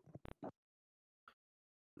 Nope.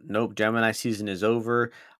 Nope, Gemini season is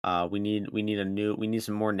over. We need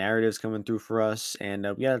some more narratives coming through for us, and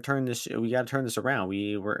we gotta turn this around.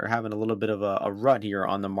 We're having a little bit of a rut here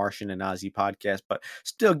on the Martian and Ozzy podcast, but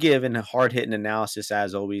still giving a hard hitting analysis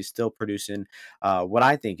as always. Still producing what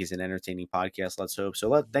I think is an entertaining podcast. Let's hope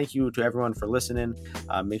so. Thank you to everyone for listening.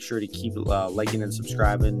 Make sure to keep liking and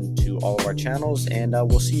subscribing to all of our channels, and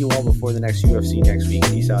we'll see you all before the next UFC next week.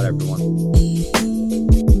 Peace out, everyone.